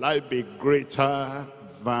will I be greater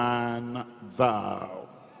than thou.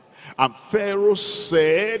 And Pharaoh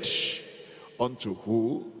said unto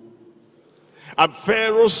who? And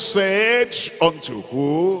Pharaoh said unto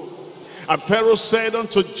who? And Pharaoh said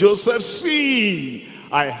unto Joseph, see,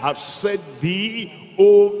 I have set thee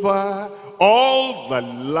over all the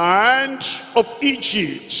land of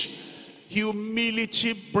Egypt.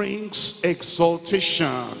 Humility brings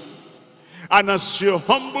exaltation. And as you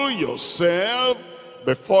humble yourself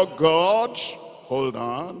before God, hold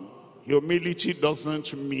on, humility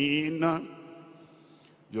doesn't mean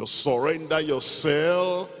you surrender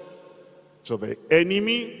yourself to the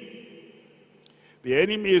enemy. The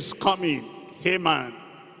enemy is coming. Haman.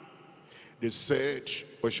 They said,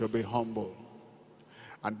 we should be humble.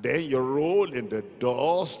 And then you roll in the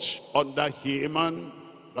dust under Haman.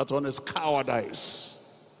 That one is cowardice.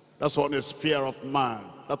 That one is fear of man.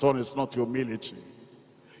 That one is not humility.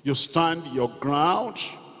 You stand your ground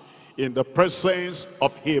in the presence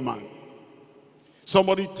of Haman.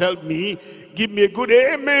 Somebody tell me, give me a good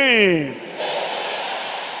amen.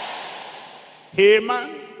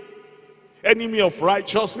 Haman, enemy of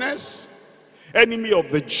righteousness, enemy of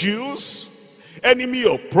the Jews, enemy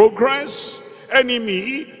of progress,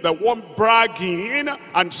 enemy that won't bragging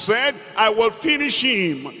and said, I will finish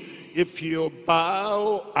him. If you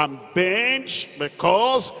bow and bend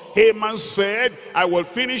because Haman said, I will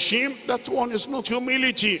finish him, that one is not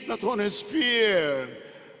humility, that one is fear.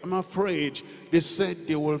 I'm afraid. They said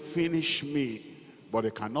they will finish me, but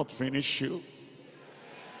they cannot finish you.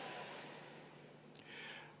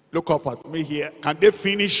 Look up at me here. Can they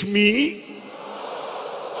finish me?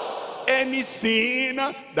 Anything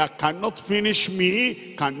that cannot finish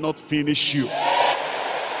me cannot finish you.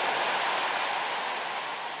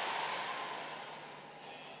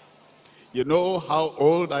 You know how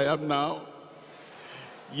old I am now?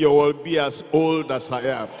 You will be as old as I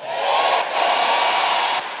am.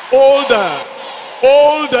 Older,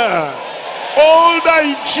 older, older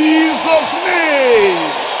in Jesus'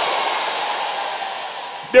 name.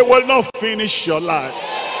 They will not finish your life.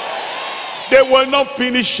 They will not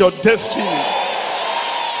finish your destiny.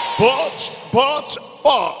 But,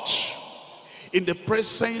 in the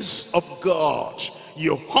presence of God,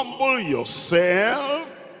 you humble yourself,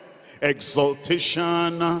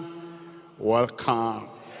 exaltation will come.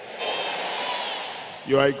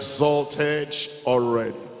 You are exalted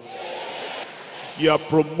already. You are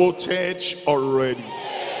promoted already.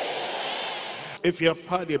 If you have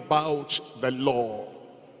heard about the law,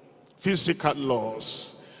 physical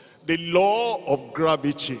laws, the law of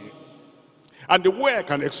gravity, and the way I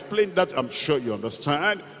can explain that, I'm sure you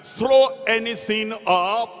understand, throw anything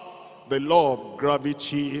up, the law of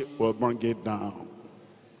gravity will bring it down.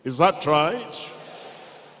 Is that right?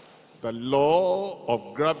 The law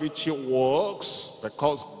of gravity works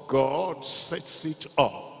because God sets it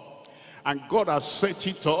up. And God has set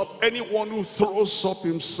it up. Anyone who throws up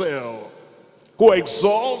himself, who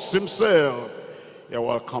exalts himself, he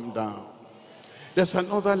will come down. There's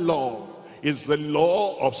another law. It's the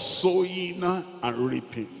law of sowing and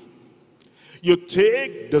reaping. You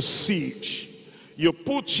take the seed, you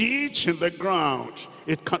put it in the ground.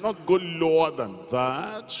 It cannot go lower than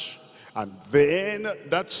that. And then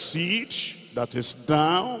that seed that is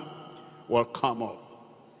down will come up,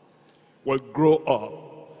 will grow up,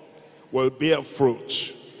 will bear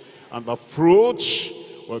fruit. And the fruit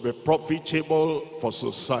will be profitable for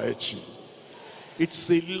society. It's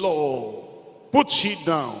a law. Put it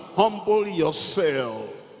down. Humble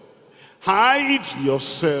yourself. Hide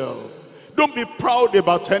yourself. Don't be proud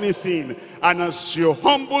about anything. And as you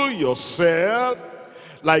humble yourself,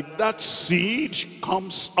 like that seed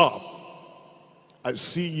comes up. I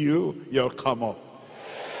see you, you'll come up.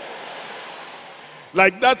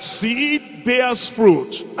 Like that seed bears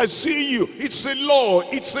fruit. I see you. It's a law.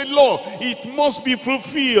 It's a law. It must be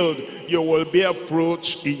fulfilled. You will bear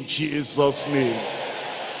fruit in Jesus' name.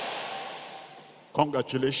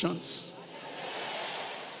 Congratulations.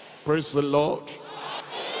 Praise the Lord.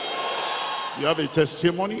 You have a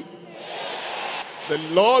testimony? The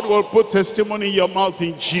Lord will put testimony in your mouth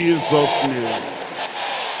in Jesus' name.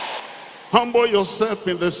 Humble yourself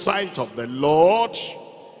in the sight of the Lord.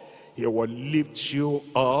 He will lift you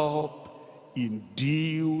up in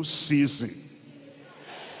due season.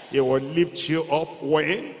 He will lift you up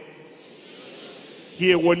when?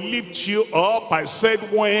 He will lift you up, I said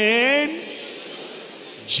when?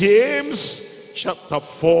 James chapter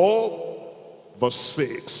 4 verse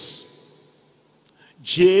 6.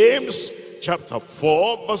 James chapter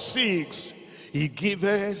 4 verse 6. He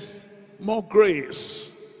giveth more grace.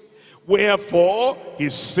 Wherefore he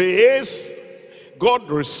says, God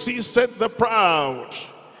resisteth the proud,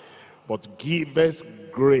 but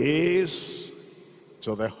giveth grace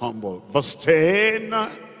to the humble. Verse 10,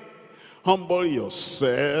 humble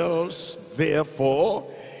yourselves,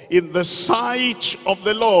 therefore, in the sight of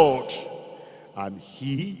the Lord, and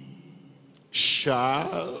he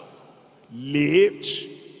shall lift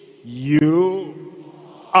you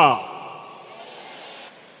up.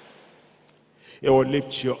 He will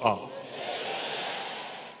lift you up.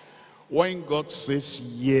 When God says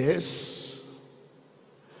yes,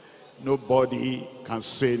 nobody can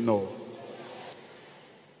say no.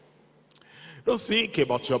 Don't think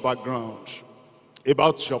about your background,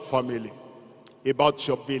 about your family, about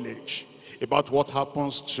your village, about what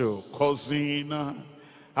happens to cousin,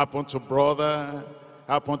 happen to brother,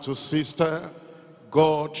 happen to sister.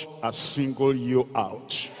 God has singled you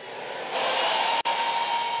out.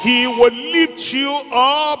 He will lift you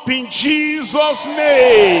up in Jesus'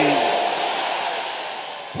 name.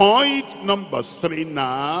 Point number 3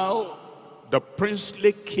 now, the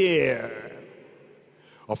princely care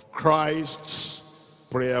of Christ's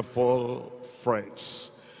prayerful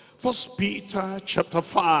friends. 1 Peter chapter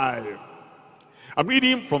 5. I'm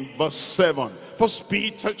reading from verse 7. 1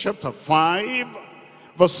 Peter chapter 5,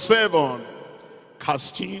 verse 7.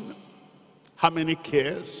 Casting, how many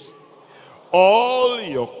cares? All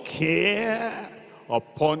your care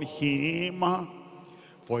upon him,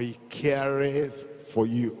 for he careth for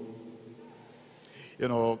you. You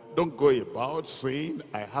know, don't go about saying,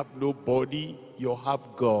 I have nobody. You have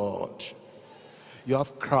God. You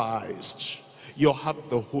have Christ. You have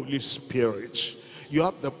the Holy Spirit. You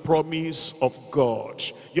have the promise of God.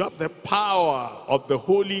 You have the power of the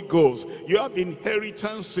Holy Ghost. You have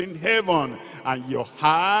inheritance in heaven. And you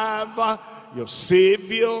have your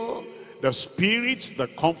Savior, the Spirit, the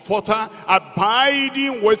Comforter,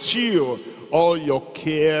 abiding with you. All your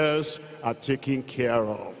cares are taken care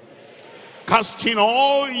of. Casting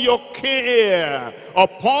all your care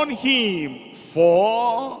upon him,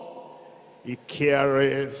 for he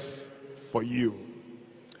careth for you.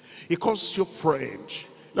 He calls you friend.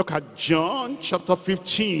 Look at John chapter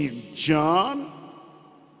 15. John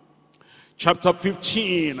chapter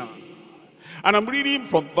 15. And I'm reading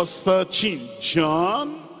from verse 13.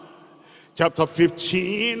 John chapter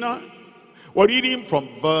 15. We're reading from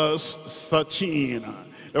verse 13.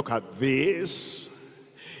 Look at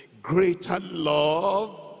this. Greater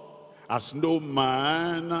love has no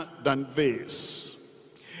man than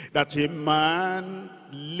this, that a man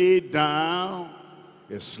lay down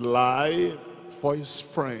his life for his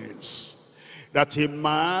friends. That a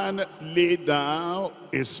man lay down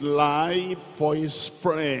his life for his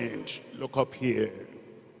friend. Look up here.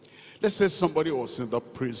 Let's say somebody was in the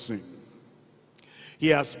prison. He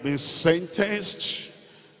has been sentenced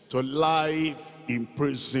to life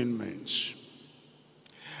imprisonment.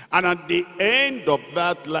 And at the end of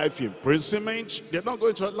that life imprisonment, they're not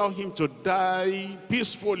going to allow him to die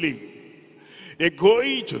peacefully. They're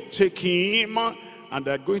going to take him and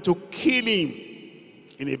they're going to kill him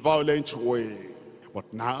in a violent way.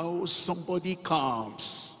 But now somebody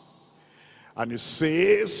comes and he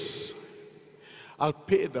says, I'll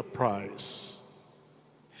pay the price.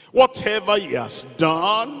 Whatever he has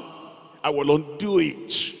done, I will undo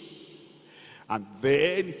it. And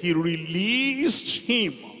then he released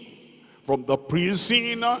him from the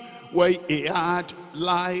prison where he had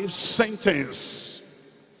life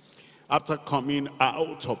sentence. After coming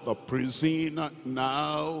out of the prison,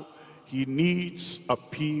 now he needs a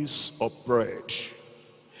piece of bread.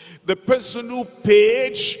 The person who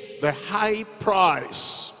paid the high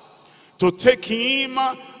price to take him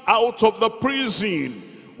out of the prison.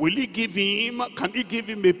 Will he give him, can he give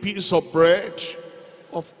him a piece of bread?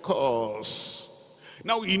 Of course.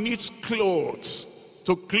 Now he needs clothes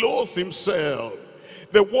to clothe himself.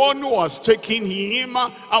 The one who has taken him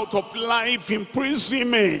out of life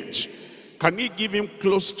imprisonment, can he give him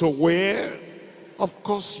clothes to wear? Of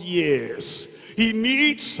course, yes. He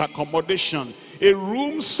needs accommodation, a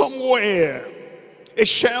room somewhere, a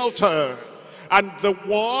shelter. And the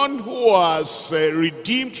one who has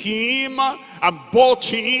redeemed him and bought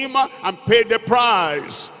him and paid the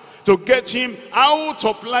price to get him out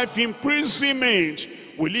of life imprisonment,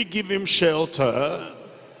 will he give him shelter?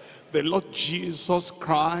 The Lord Jesus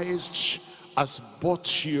Christ has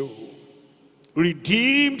bought you,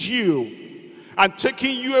 redeemed you, and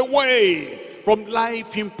taken you away from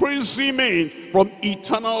life imprisonment, from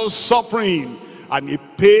eternal suffering. And he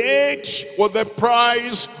paid with the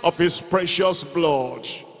price of his precious blood.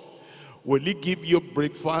 Will he give you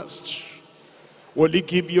breakfast? Will he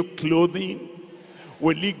give you clothing?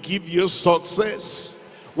 Will he give you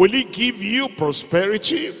success? Will he give you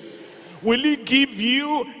prosperity? Will he give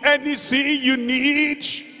you anything you need?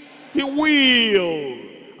 He will.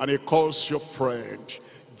 And he calls you friend.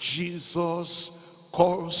 Jesus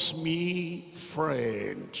calls me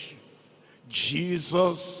friend.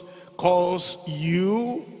 Jesus calls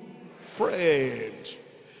you friend.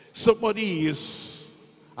 Somebody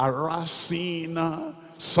is harassing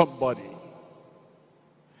somebody,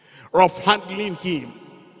 rough handling him,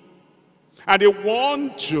 and they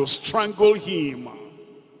want to strangle him.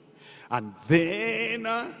 And then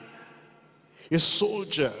a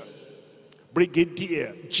soldier,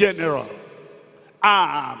 brigadier, general,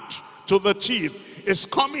 armed to the teeth, is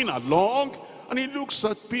coming along, and he looks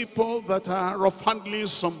at people that are rough handling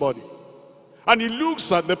somebody. And he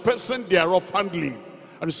looks at the person they are rough handling,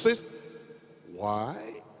 and he says,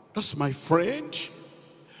 why? That's my friend.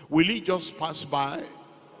 Will he just pass by?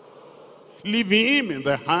 Leave him in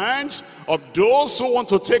the hands of those who want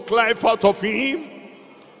to take life out of him?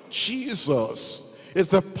 Jesus is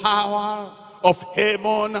the power of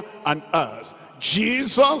heaven and earth.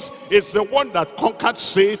 Jesus is the one that conquered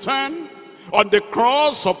Satan on the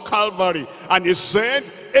cross of Calvary. And he said,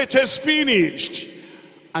 it is finished.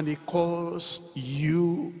 And he calls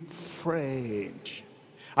you friend.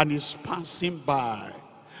 And he's passing by.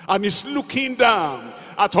 And he's looking down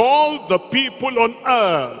at all the people on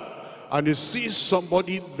earth. And he sees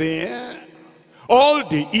somebody there. All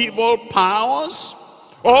the evil powers,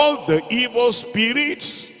 all the evil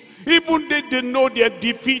spirits, even they know they're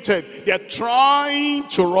defeated. They're trying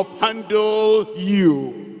to rough handle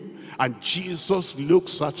you. And Jesus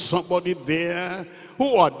looks at somebody there.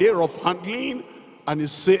 Who are they rough handling? And he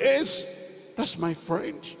says, that's my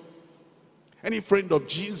friend. Any friend of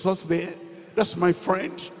Jesus there? That's my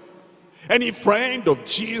friend. Any friend of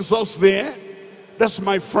Jesus there? That's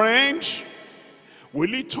my friend. Will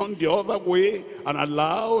he turn the other way and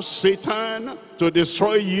allow Satan to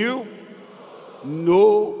destroy you?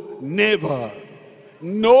 No, never.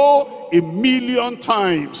 No, 1,000,000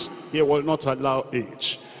 times. He will not allow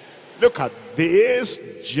it. Look at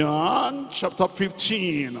this, John chapter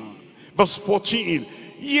 15, verse 14.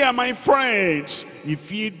 Ye are my friends,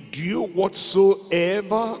 if ye do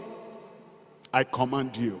whatsoever I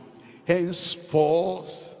command you.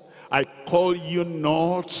 Henceforth I call you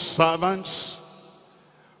not servants,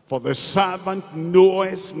 for the servant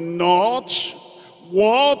knoweth not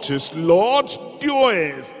what his Lord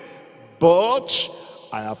doeth, but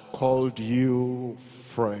I have called you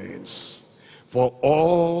friends. For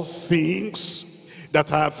all things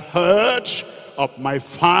that I have heard of my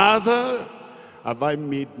Father have I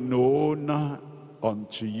made known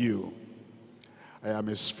unto you. I am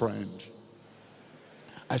his friend.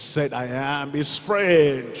 I said I am his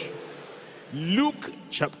friend. Luke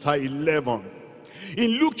chapter 11.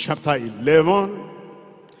 In Luke chapter 11,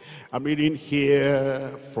 I'm reading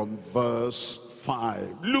here from verse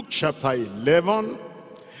 5. Luke chapter 11,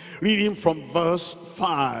 reading from verse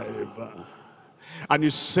 5. And he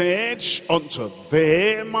said unto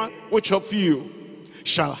them, which of you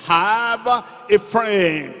shall have a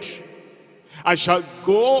friend, and shall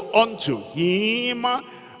go unto him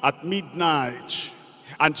at midnight,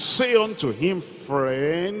 and say unto him,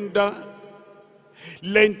 friend,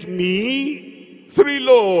 lend me 3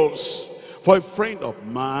 loaves, for a friend of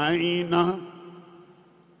mine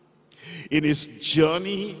in his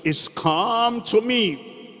journey is come to me,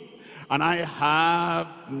 and I have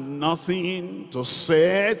nothing to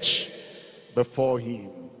set before him.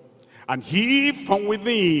 And he from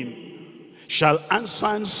within shall answer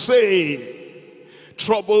and say,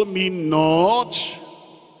 trouble me not,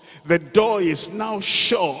 the door is now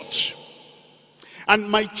shut, and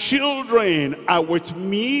my children are with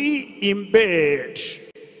me in bed.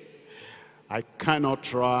 I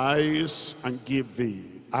cannot rise and give thee.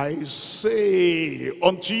 I say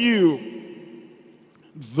unto you,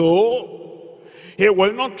 though he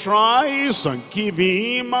will not rise and give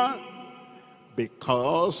him,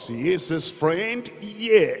 because he is his friend,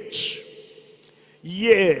 yet,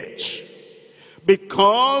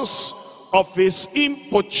 because of his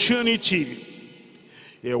importunity,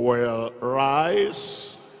 he will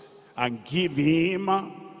rise and give him.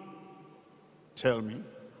 Tell me.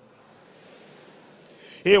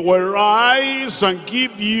 He will rise and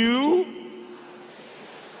give you.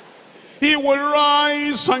 He will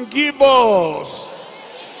rise and give us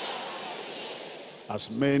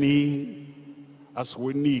as many as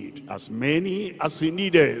we need, as many as he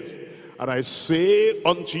needeth. And I say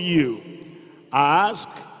unto you, ask,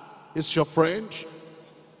 is your friend,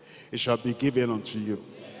 it shall be given unto you.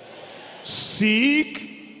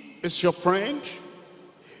 Seek, is your friend,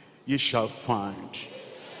 ye shall find.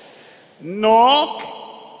 Knock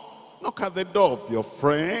at the door of your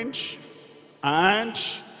friend, and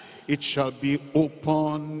it shall be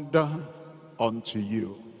opened unto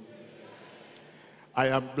you. I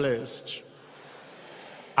am blessed.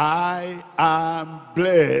 I am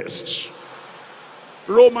blessed.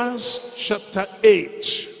 Romans chapter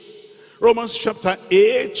 8. Romans chapter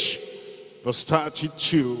 8, verse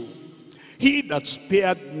 32. He that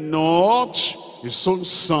spared not his own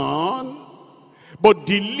son, but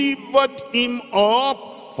delivered him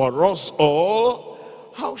up for us all,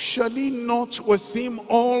 how shall he not with him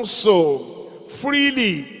also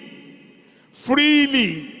freely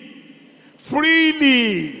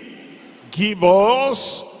give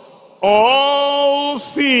us all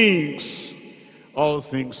things? All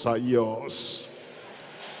things are yours.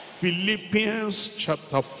 Philippians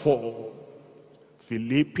chapter 4.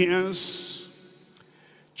 Philippians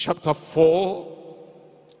chapter 4,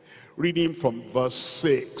 reading from verse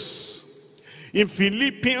 6. In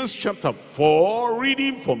Philippians chapter 4,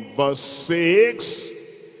 reading from verse 6,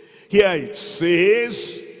 here it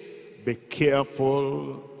says, be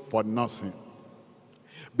careful for nothing.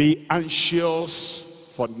 Be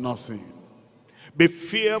anxious for nothing. Be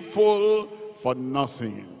fearful for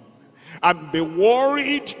nothing. And be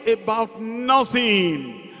worried about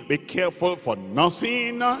nothing. Be careful for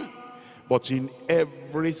nothing, but in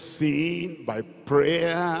everything by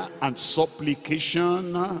prayer and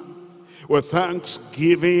supplication, with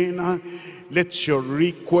thanksgiving, let your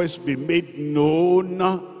requests be made known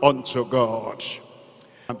unto God.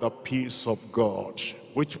 And the peace of God,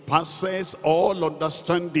 which passes all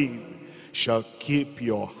understanding, shall keep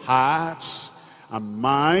your hearts and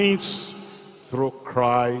minds through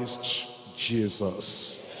Christ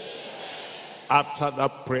Jesus. After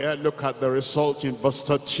that prayer, look at the result in verse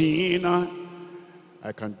 13.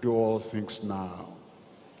 I can do all things now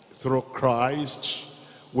through Christ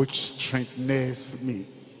which strengtheneth me.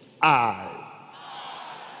 I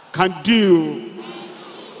can do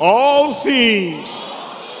all things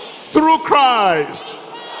through Christ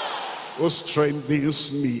who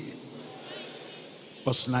strengthens me.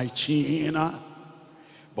 Verse 19,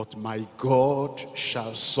 but my God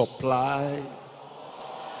shall supply.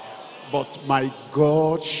 But my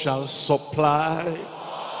God shall supply.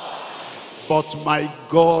 But my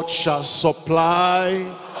God shall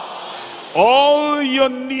supply all your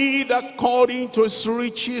need according to his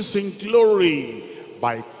riches in glory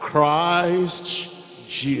by Christ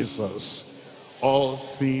Jesus. All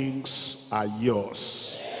things are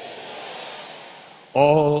yours.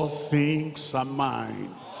 All things are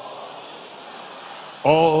mine.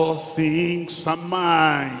 All things are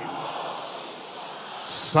mine.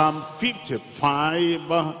 Psalm 55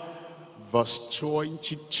 verse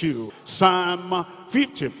 22. Psalm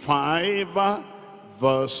 55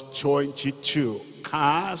 verse 22.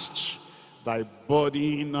 Cast thy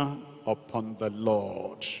burden upon the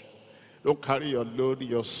Lord. Don't carry your load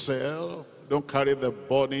yourself. Don't carry the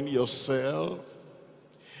burden yourself.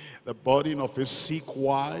 The burden of a sick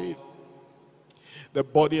wife, the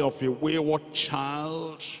burden of a wayward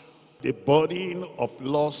child, the burden of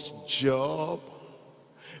lost job,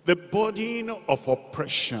 the burden of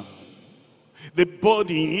oppression, the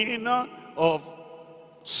burden of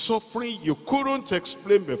suffering you couldn't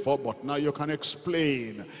explain before, but now you can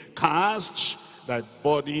explain. Cast thy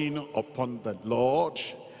burden upon the Lord,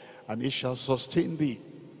 and he shall sustain thee.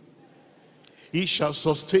 He shall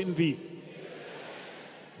sustain thee.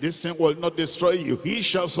 This thing will not destroy you. He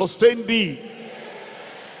shall sustain thee.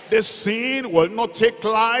 This sin will not take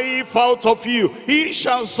life out of you. He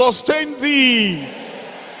shall sustain thee.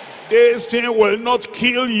 This thing will not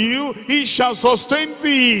kill you. He shall sustain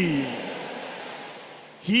thee.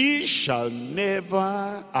 He shall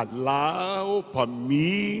never allow,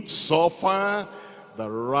 permit, suffer the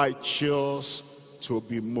righteous to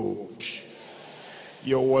be moved.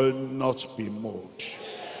 You will not be moved.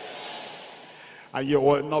 And you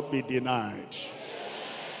will not be denied.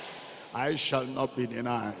 I shall not be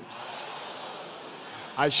denied.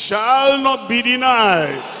 I shall not be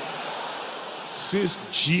denied. Since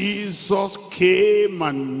Jesus came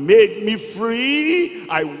and made me free,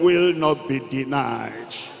 I will not be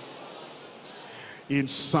denied. In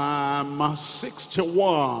Psalm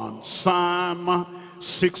 61,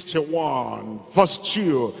 verse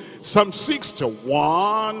 2. Psalm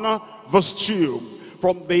 61, verse 2.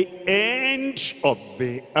 From the end of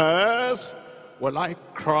the earth will I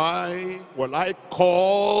cry, will I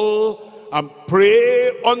call and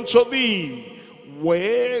pray unto thee,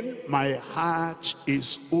 when my heart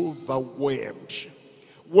is overwhelmed.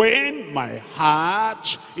 When my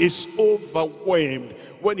heart is overwhelmed,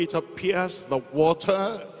 when it appears the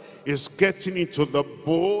water is getting into the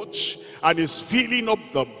boat and is filling up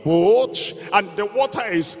the boat, and the water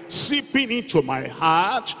is seeping into my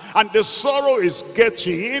heart, and the sorrow is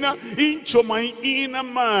getting into my inner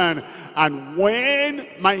man, and when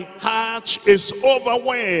my heart is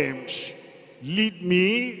overwhelmed, lead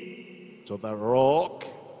me to the rock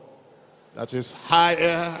that is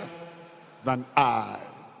higher than I.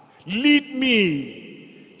 Lead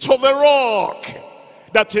me to the rock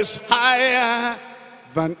that is higher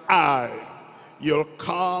than I. You'll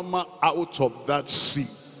come out of that sea,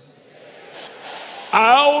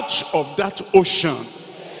 out of that ocean,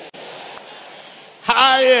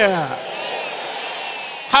 higher,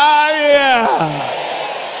 higher.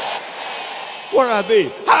 Where are they?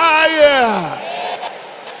 Higher.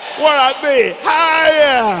 Where are they?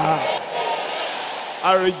 Higher.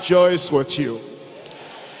 I rejoice with you.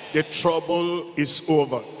 The trouble is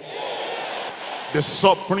over. The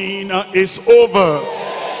suffering is over.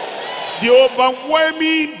 The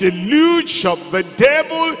overwhelming deluge of the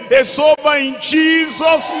devil is over in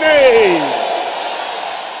Jesus' name.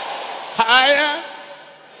 Higher,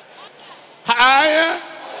 higher,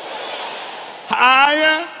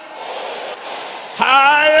 higher,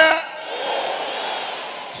 higher.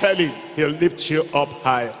 Tell him he'll lift you up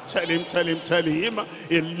higher. Tell him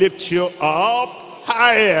he'll lift you up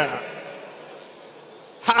higher.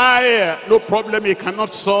 Higher. No problem he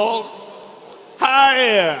cannot solve.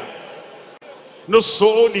 Higher. No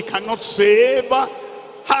soul he cannot save.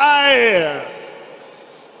 Higher.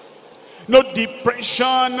 No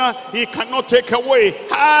depression he cannot take away.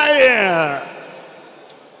 Higher.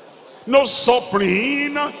 No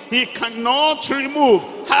suffering he cannot remove.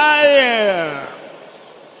 Higher.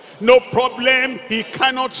 No problem he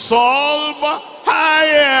cannot solve.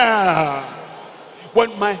 Higher.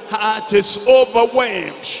 When my heart is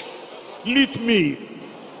overwhelmed, lift me,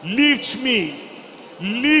 lift me,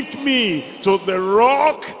 lift me to the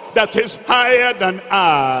rock that is higher than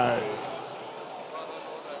I.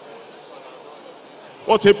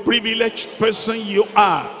 What a privileged person you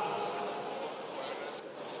are.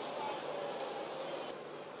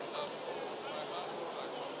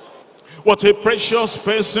 What a precious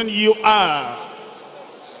person you are.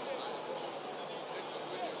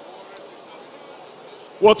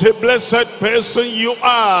 What a blessed person you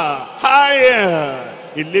are. Higher.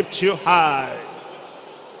 He lifts you high.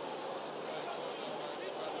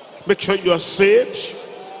 Make sure you are saved.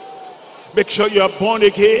 Make sure you are born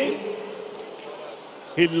again.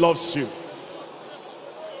 He loves you.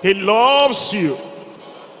 He loves you.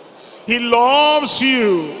 He loves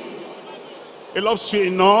you. He loves you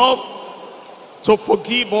enough to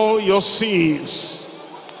forgive all your sins.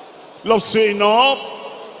 He loves you enough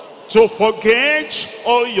to forget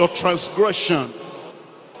all your transgression.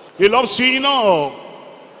 He loves you enough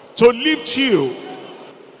to lift you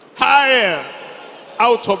higher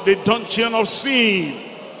out of the dungeon of sin.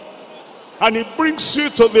 And he brings you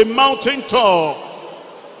to the mountaintop.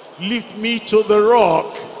 Lift me to the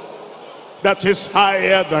rock that is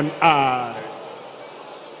higher than I.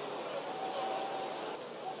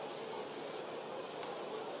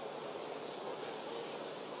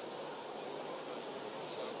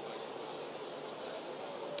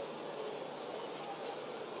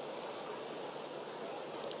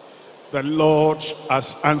 The Lord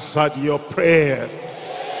has answered your prayer.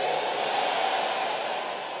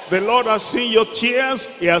 The Lord has seen your tears.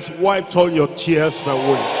 He has wiped all your tears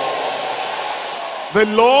away. The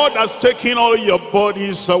Lord has taken all your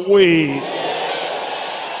bodies away.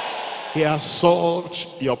 He has solved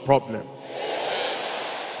your problem.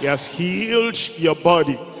 He has healed your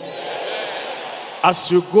body.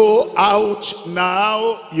 As you go out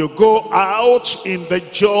now, you go out in the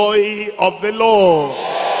joy of the Lord.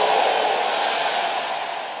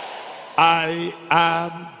 I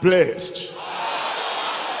am blessed.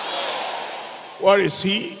 Where is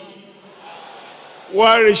he?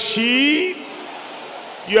 Where is she?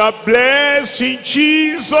 You are blessed in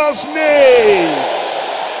Jesus' name.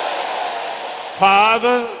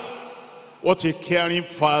 Father, what a caring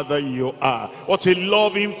Father you are. What a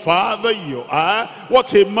loving Father you are.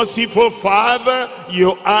 What a merciful Father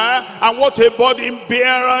you are. And what a burden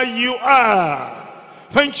bearer you are.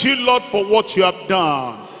 Thank you, Lord, for what you have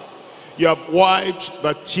done. You have wiped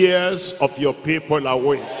the tears of your people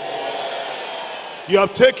away. You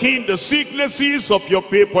have taken the sicknesses of your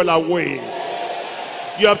people away.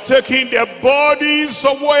 You have taken their bodies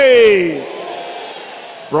away.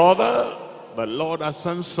 Brother, the Lord has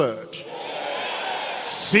answered.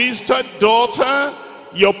 Sister, daughter,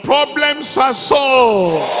 your problems are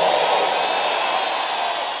solved.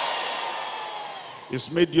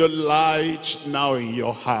 It's made your light now in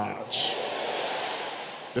your heart.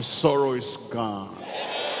 The sorrow is gone.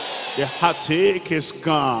 The heartache is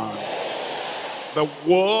gone. The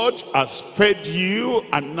word has fed you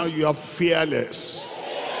and now you are fearless.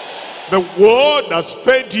 The word has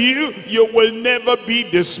fed you, you will never be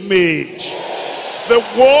dismayed. The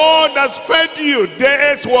word has fed you,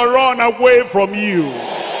 death will run away from you.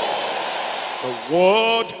 The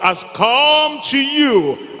word has come to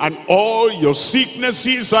you and all your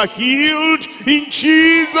sicknesses are healed in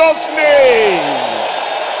Jesus' name.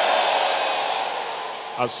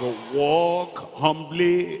 As you walk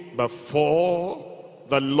humbly before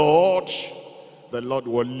the Lord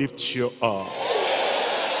will lift you up.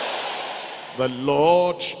 The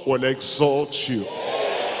Lord will exalt you.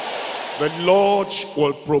 The Lord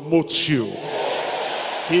will promote you.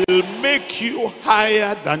 He'll make you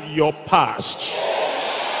higher than your past.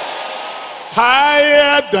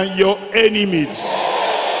 Higher than your enemies.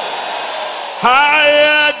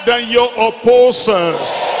 Higher than your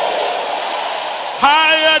opposers.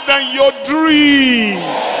 Higher than your dream.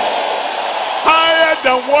 Higher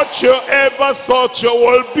than what you ever thought you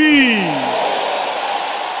will be.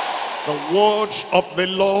 The word of the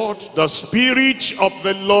Lord, the Spirit of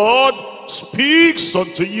the Lord speaks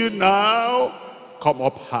unto you now. Come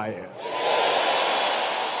up higher.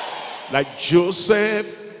 Like Joseph,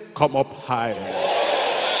 come up higher.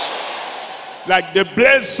 Like the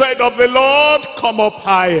blessed of the Lord, come up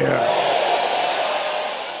higher.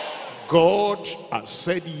 God has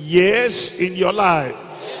said yes in your life.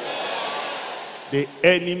 The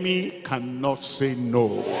enemy cannot say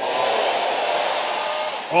no.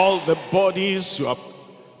 All the bodies you have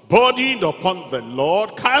burdened upon the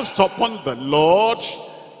Lord, cast upon the Lord,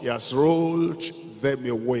 he has rolled them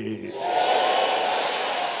away.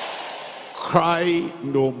 Cry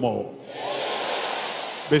no more.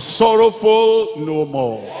 Be sorrowful no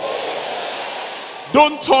more.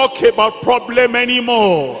 Don't talk about problem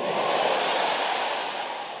anymore.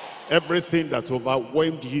 Everything that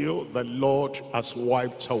overwhelmed you, the Lord has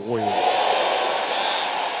wiped away.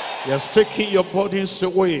 He has taken your burdens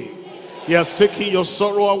away. He has taken your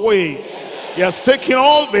sorrow away. He has taken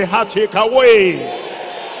all the heartache away.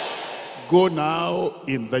 Go now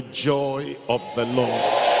in the joy of the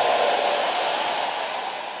Lord.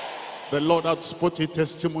 The Lord has put a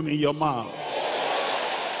testimony in your mouth.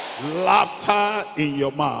 Laughter in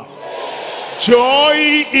your mouth.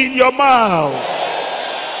 Joy in your mouth.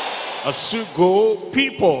 As you go,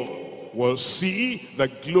 people will see the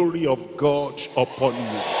glory of God upon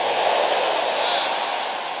you.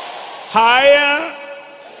 Higher,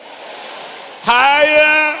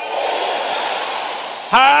 higher,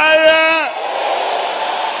 higher.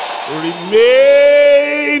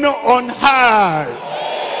 Remain on high.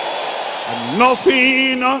 And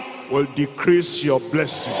nothing will decrease your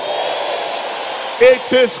blessing.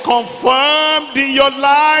 It is confirmed in your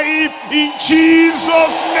life in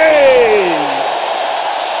Jesus' name.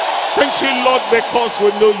 Thank you, Lord, because we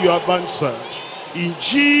know you have answered. In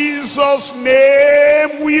Jesus'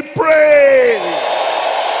 name we